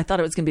thought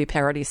it was going to be a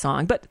parody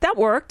song, but that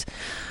worked.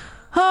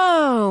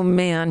 Oh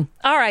man.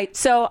 All right.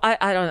 So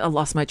I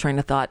lost my train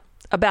of thought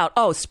about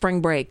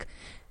spring break.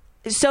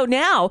 So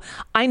now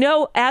I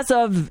know as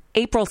of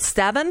April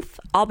 7th,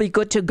 I'll be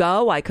good to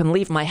go. I can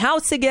leave my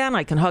house again.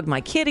 I can hug my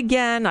kid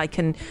again. I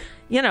can,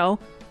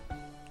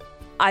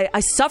 I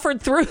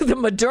suffered through the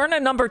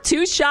Moderna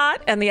 #2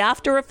 shot and the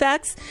after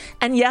effects.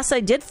 And yes, I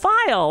did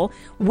file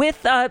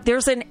with,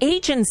 there's an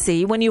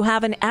agency when you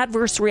have an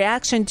adverse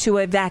reaction to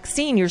a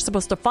vaccine, you're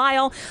supposed to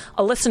file.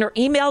 A listener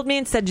emailed me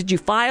and said, did you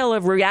file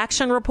a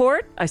reaction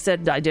report? I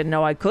said, I didn't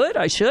know I could.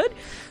 I should.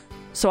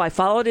 So I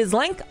followed his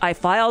link. I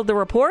filed the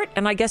report,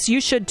 and I guess you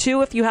should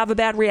too if you have a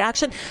bad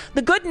reaction.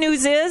 The good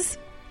news is,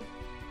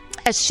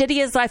 as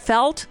shitty as I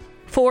felt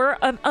for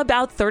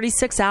about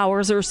 36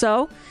 hours or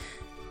so,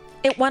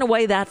 it went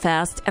away that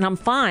fast, and I'm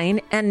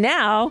fine. And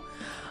now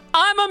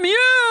I'm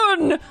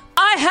immune.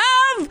 I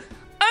have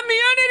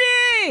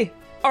immunity,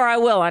 or I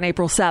will on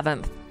April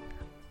 7th.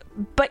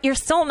 But you're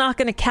still not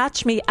going to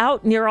catch me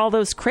out near all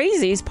those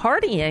crazies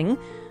partying,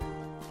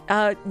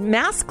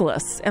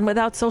 maskless and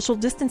without social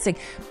distancing.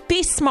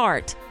 Be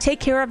smart. Take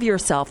care of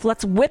yourself.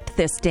 Let's whip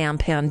this damn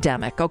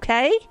pandemic,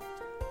 okay?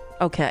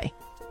 Okay.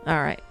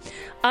 All right.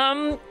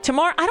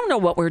 Tomorrow, I don't know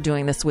what we're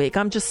doing this week.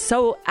 I'm just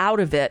so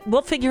out of it.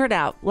 We'll figure it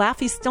out.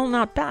 Laffy's still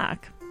not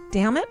back.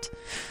 Damn it.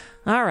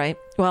 All right.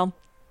 Well,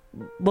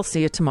 we'll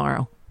see you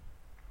tomorrow.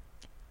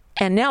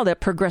 And now that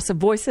Progressive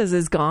Voices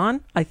is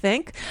gone, I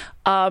think,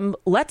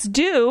 let's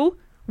do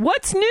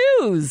What's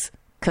News?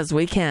 Because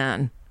we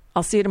can.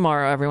 I'll see you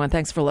tomorrow, everyone.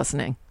 Thanks for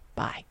listening.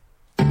 Bye.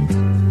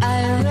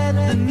 I read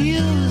the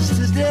news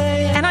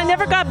today. And I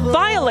never got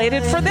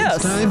violated for this.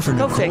 It's time for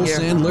Nicole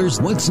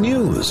Sandler's What's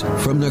News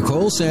from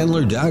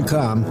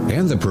NicoleSandler.com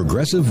and the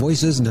Progressive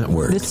Voices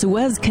Network. The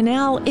Suez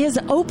Canal is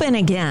open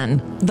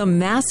again. The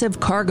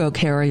massive cargo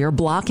carrier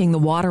blocking the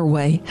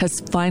waterway has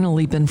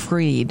finally been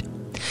freed.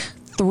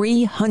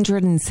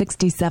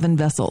 367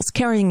 vessels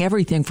carrying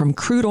everything from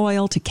crude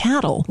oil to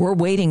cattle were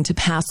waiting to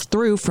pass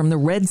through from the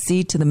Red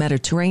Sea to the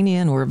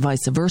Mediterranean or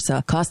vice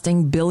versa,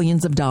 costing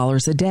billions of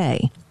dollars a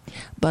day.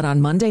 But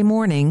on Monday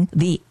morning,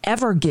 the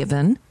Ever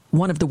Given,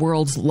 one of the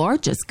world's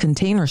largest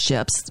container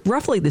ships,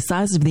 roughly the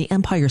size of the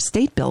Empire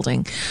State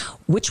Building,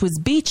 which was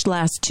beached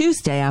last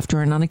Tuesday after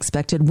an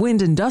unexpected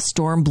wind and dust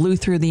storm blew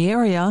through the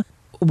area,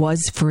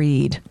 was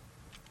freed.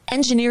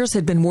 Engineers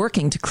had been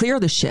working to clear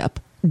the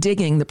ship,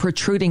 digging the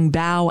protruding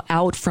bow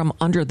out from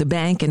under the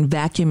bank and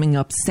vacuuming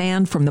up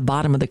sand from the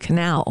bottom of the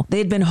canal.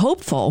 They'd been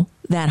hopeful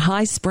that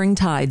high spring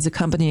tides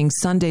accompanying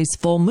Sunday's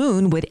full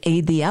moon would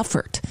aid the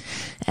effort.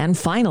 And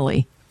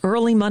finally,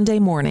 early Monday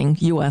morning,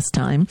 U.S.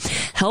 time,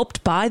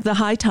 helped by the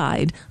high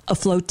tide, a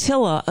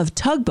flotilla of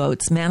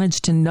tugboats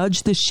managed to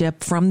nudge the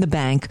ship from the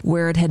bank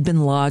where it had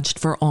been lodged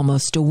for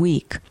almost a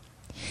week.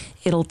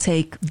 It'll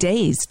take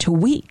days to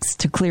weeks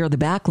to clear the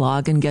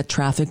backlog and get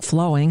traffic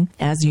flowing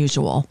as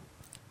usual.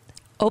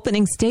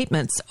 Opening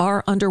statements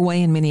are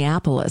underway in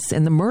Minneapolis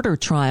in the murder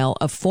trial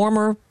of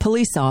former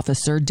police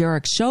officer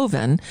Derek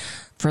Chauvin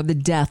for the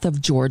death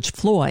of George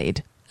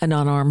Floyd, an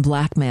unarmed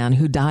black man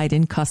who died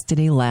in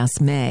custody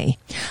last May.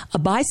 A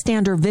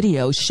bystander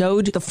video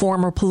showed the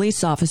former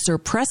police officer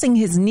pressing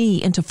his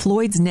knee into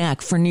Floyd's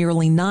neck for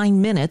nearly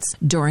 9 minutes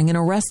during an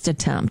arrest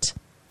attempt.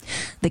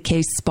 The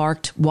case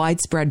sparked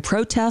widespread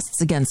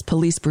protests against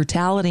police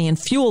brutality and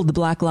fueled the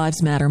Black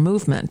Lives Matter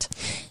movement.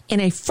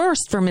 In a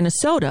first for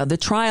Minnesota, the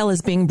trial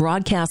is being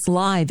broadcast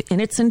live in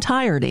its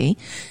entirety,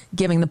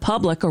 giving the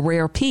public a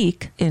rare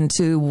peek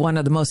into one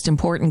of the most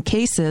important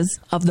cases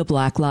of the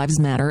Black Lives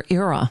Matter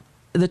era.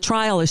 The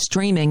trial is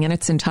streaming in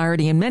its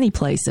entirety in many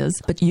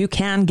places, but you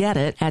can get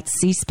it at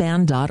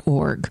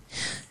cspan.org.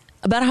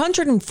 About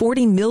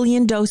 140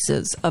 million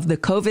doses of the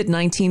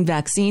COVID-19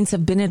 vaccines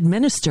have been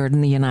administered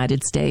in the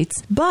United States,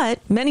 but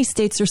many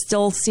states are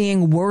still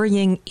seeing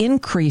worrying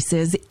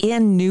increases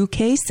in new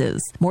cases.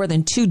 More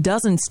than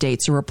 24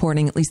 states are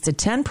reporting at least a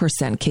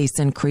 10% case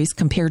increase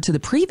compared to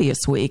the previous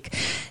week.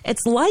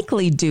 It's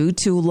likely due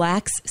to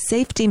lax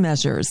safety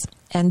measures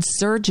and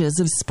surges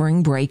of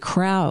spring break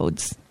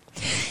crowds.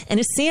 In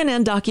a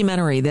CNN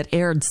documentary that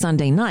aired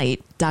Sunday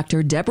night,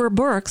 Dr. Deborah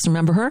Birx,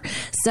 remember her,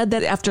 said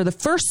that after the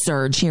first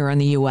surge here in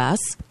the U.S.,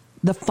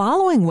 the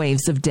following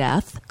waves of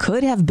death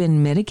could have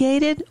been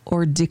mitigated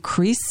or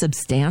decreased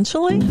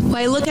substantially? Well,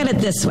 I look at it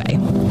this way.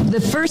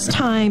 The first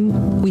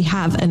time we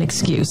have an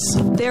excuse,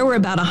 there were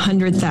about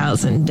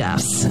 100,000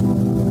 deaths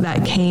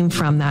that came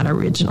from that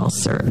original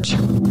surge.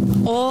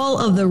 All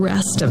of the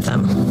rest of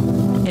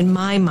them, in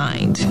my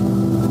mind,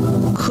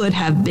 could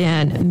have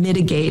been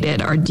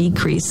mitigated or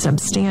decreased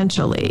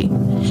substantially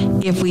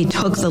if we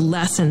took the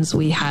lessons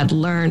we had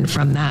learned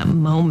from that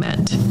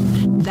moment.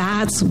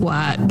 That's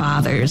what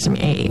bothers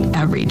me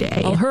every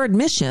day. Well, her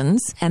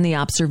admissions and the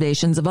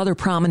observations of other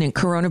prominent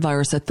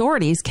coronavirus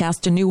authorities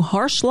cast a new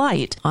harsh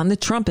light on the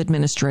Trump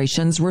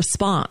administration's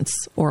response,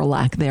 or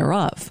lack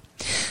thereof.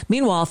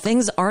 Meanwhile,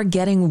 things are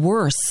getting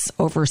worse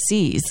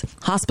overseas.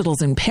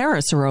 Hospitals in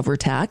Paris are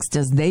overtaxed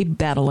as they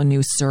battle a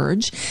new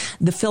surge.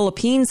 The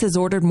Philippines has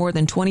ordered more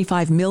than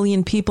 25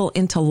 million people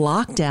into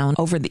lockdown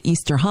over the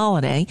Easter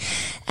holiday.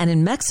 And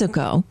in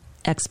Mexico,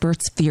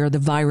 experts fear the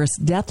virus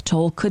death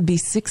toll could be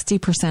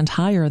 60%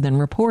 higher than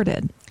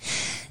reported.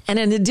 And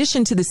in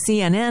addition to the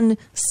CNN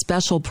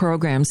special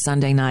program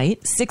Sunday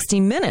night, 60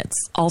 Minutes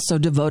also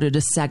devoted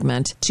a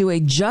segment to a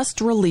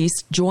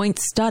just-released joint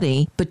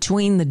study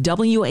between the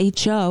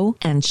WHO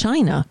and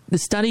China. The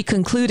study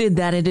concluded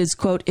that it is,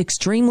 quote,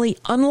 extremely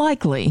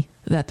unlikely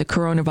that the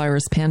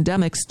coronavirus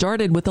pandemic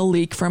started with a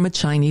leak from a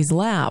Chinese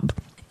lab.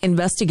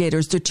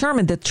 Investigators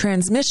determined that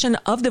transmission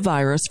of the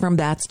virus from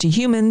bats to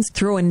humans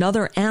through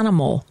another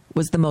animal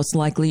was the most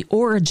likely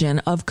origin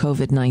of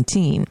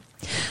COVID-19.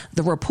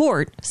 The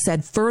report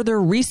said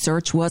further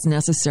research was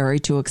necessary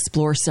to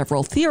explore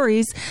several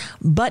theories,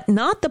 but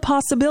not the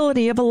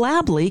possibility of a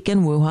lab leak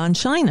in Wuhan,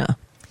 China.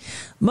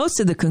 Most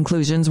of the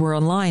conclusions were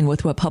in line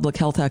with what public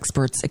health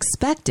experts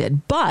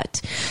expected,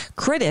 but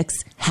critics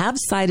have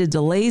cited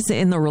delays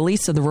in the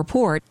release of the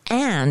report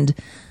and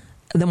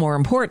the more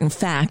important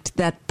fact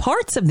that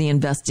parts of the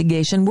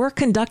investigation were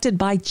conducted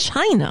by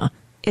China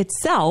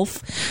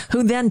itself,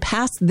 who then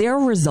passed their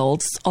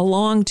results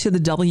along to the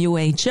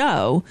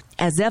WHO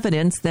as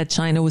evidence that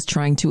China was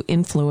trying to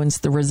influence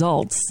the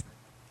results.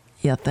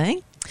 You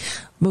think?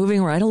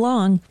 Moving right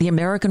along, the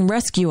American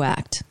Rescue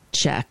Act,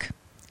 check.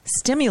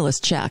 Stimulus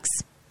checks,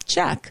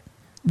 check.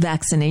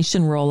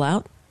 Vaccination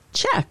rollout,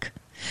 check.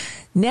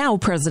 Now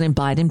President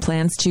Biden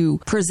plans to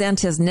present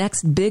his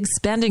next big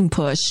spending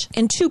push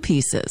in two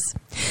pieces.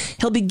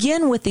 He'll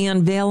begin with the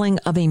unveiling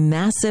of a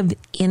massive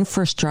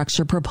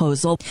infrastructure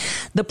proposal.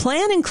 The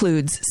plan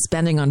includes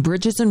spending on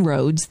bridges and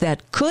roads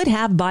that could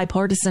have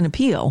bipartisan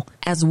appeal,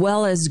 as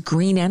well as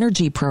green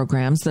energy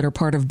programs that are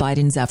part of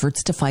Biden's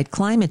efforts to fight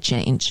climate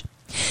change.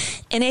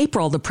 In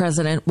April, the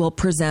president will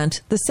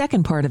present the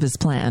second part of his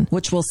plan,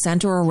 which will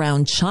center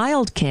around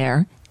child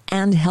care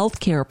and health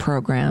care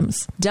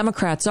programs.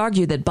 Democrats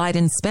argue that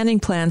Biden's spending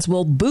plans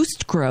will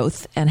boost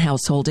growth and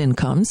household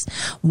incomes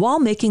while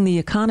making the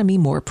economy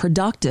more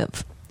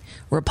productive.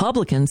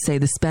 Republicans say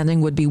the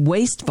spending would be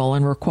wasteful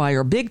and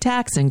require big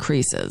tax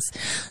increases,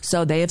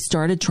 so they have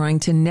started trying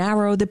to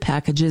narrow the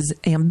package's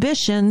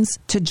ambitions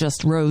to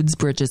just roads,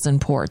 bridges,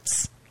 and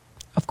ports.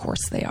 Of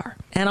course they are.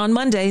 And on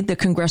Monday, the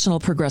Congressional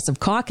Progressive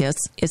Caucus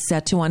is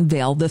set to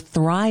unveil the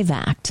Thrive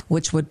Act,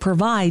 which would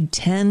provide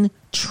 $10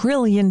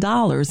 trillion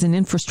in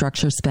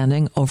infrastructure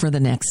spending over the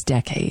next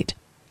decade.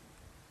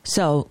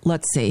 So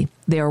let's see.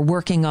 They're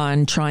working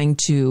on trying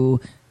to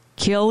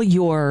kill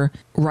your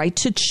right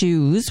to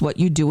choose what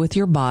you do with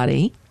your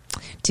body,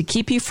 to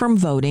keep you from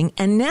voting.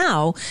 And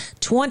now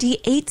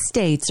 28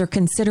 states are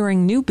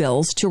considering new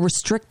bills to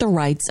restrict the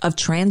rights of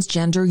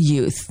transgender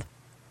youth.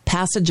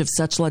 Passage of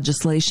such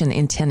legislation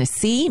in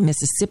Tennessee,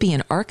 Mississippi,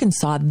 and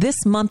Arkansas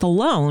this month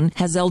alone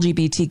has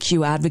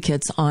LGBTQ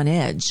advocates on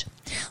edge.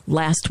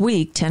 Last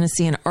week,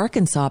 Tennessee and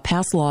Arkansas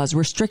passed laws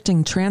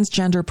restricting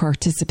transgender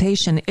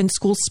participation in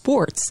school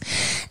sports,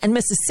 and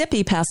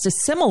Mississippi passed a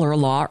similar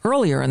law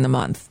earlier in the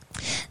month.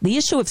 The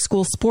issue of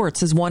school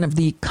sports is one of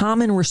the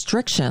common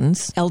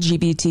restrictions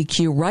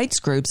LGBTQ rights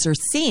groups are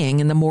seeing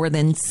in the more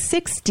than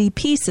 60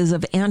 pieces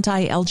of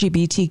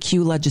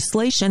anti-LGBTQ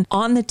legislation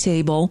on the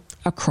table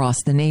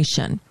across the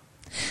nation.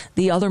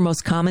 The other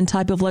most common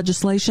type of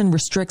legislation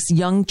restricts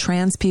young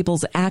trans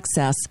people's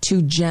access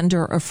to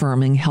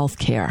gender-affirming health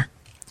care.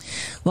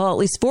 Well, at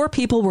least 4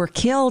 people were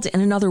killed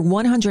and another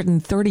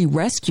 130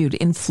 rescued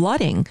in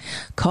flooding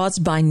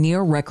caused by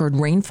near-record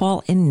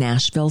rainfall in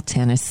Nashville,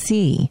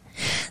 Tennessee.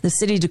 The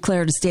city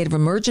declared a state of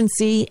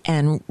emergency,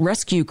 and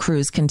rescue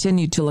crews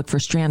continued to look for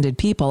stranded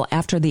people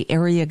after the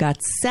area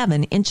got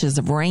 7 inches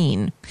of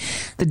rain.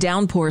 The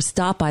downpour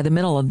stopped by the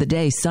middle of the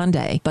day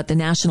Sunday, but the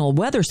National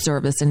Weather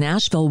Service in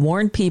Nashville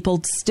warned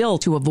people still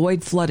to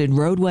avoid flooded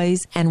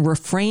roadways and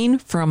refrain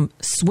from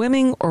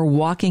swimming or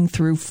walking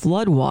through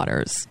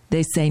floodwaters.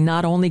 They say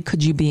not only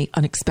could you be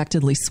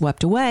unexpectedly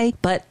swept away,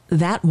 but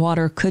that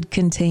water could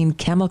contain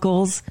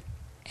chemicals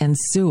and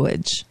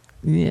sewage.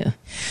 Yeah.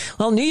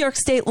 Well, New York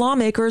State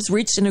lawmakers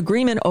reached an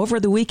agreement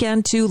over the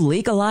weekend to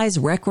legalize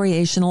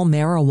recreational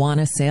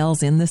marijuana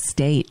sales in the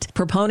state.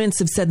 Proponents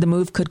have said the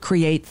move could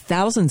create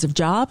thousands of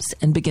jobs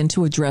and begin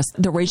to address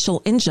the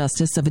racial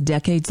injustice of a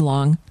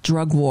decades-long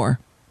drug war.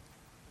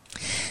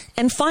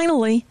 And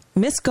finally,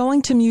 miss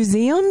going to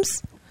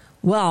museums?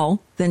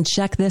 Well, then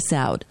check this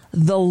out.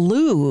 The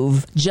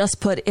Louvre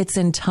just put its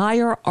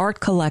entire art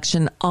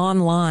collection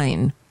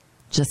online.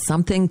 Just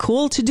something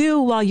cool to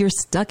do while you're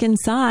stuck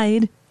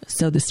inside,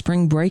 so the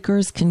spring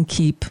breakers can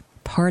keep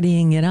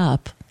partying it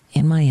up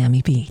in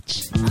Miami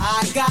Beach.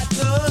 I got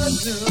the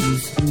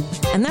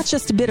news. And that's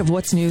just a bit of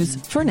what's news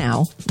for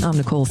now. I'm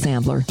Nicole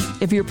Sandler.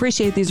 If you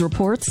appreciate these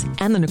reports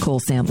and the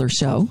Nicole Sandler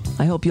Show,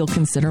 I hope you'll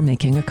consider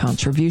making a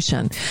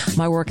contribution.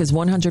 My work is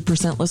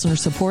 100% listener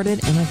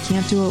supported, and I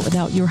can't do it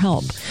without your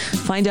help.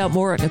 Find out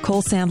more at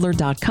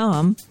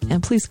NicoleSandler.com,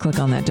 and please click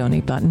on that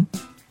donate button.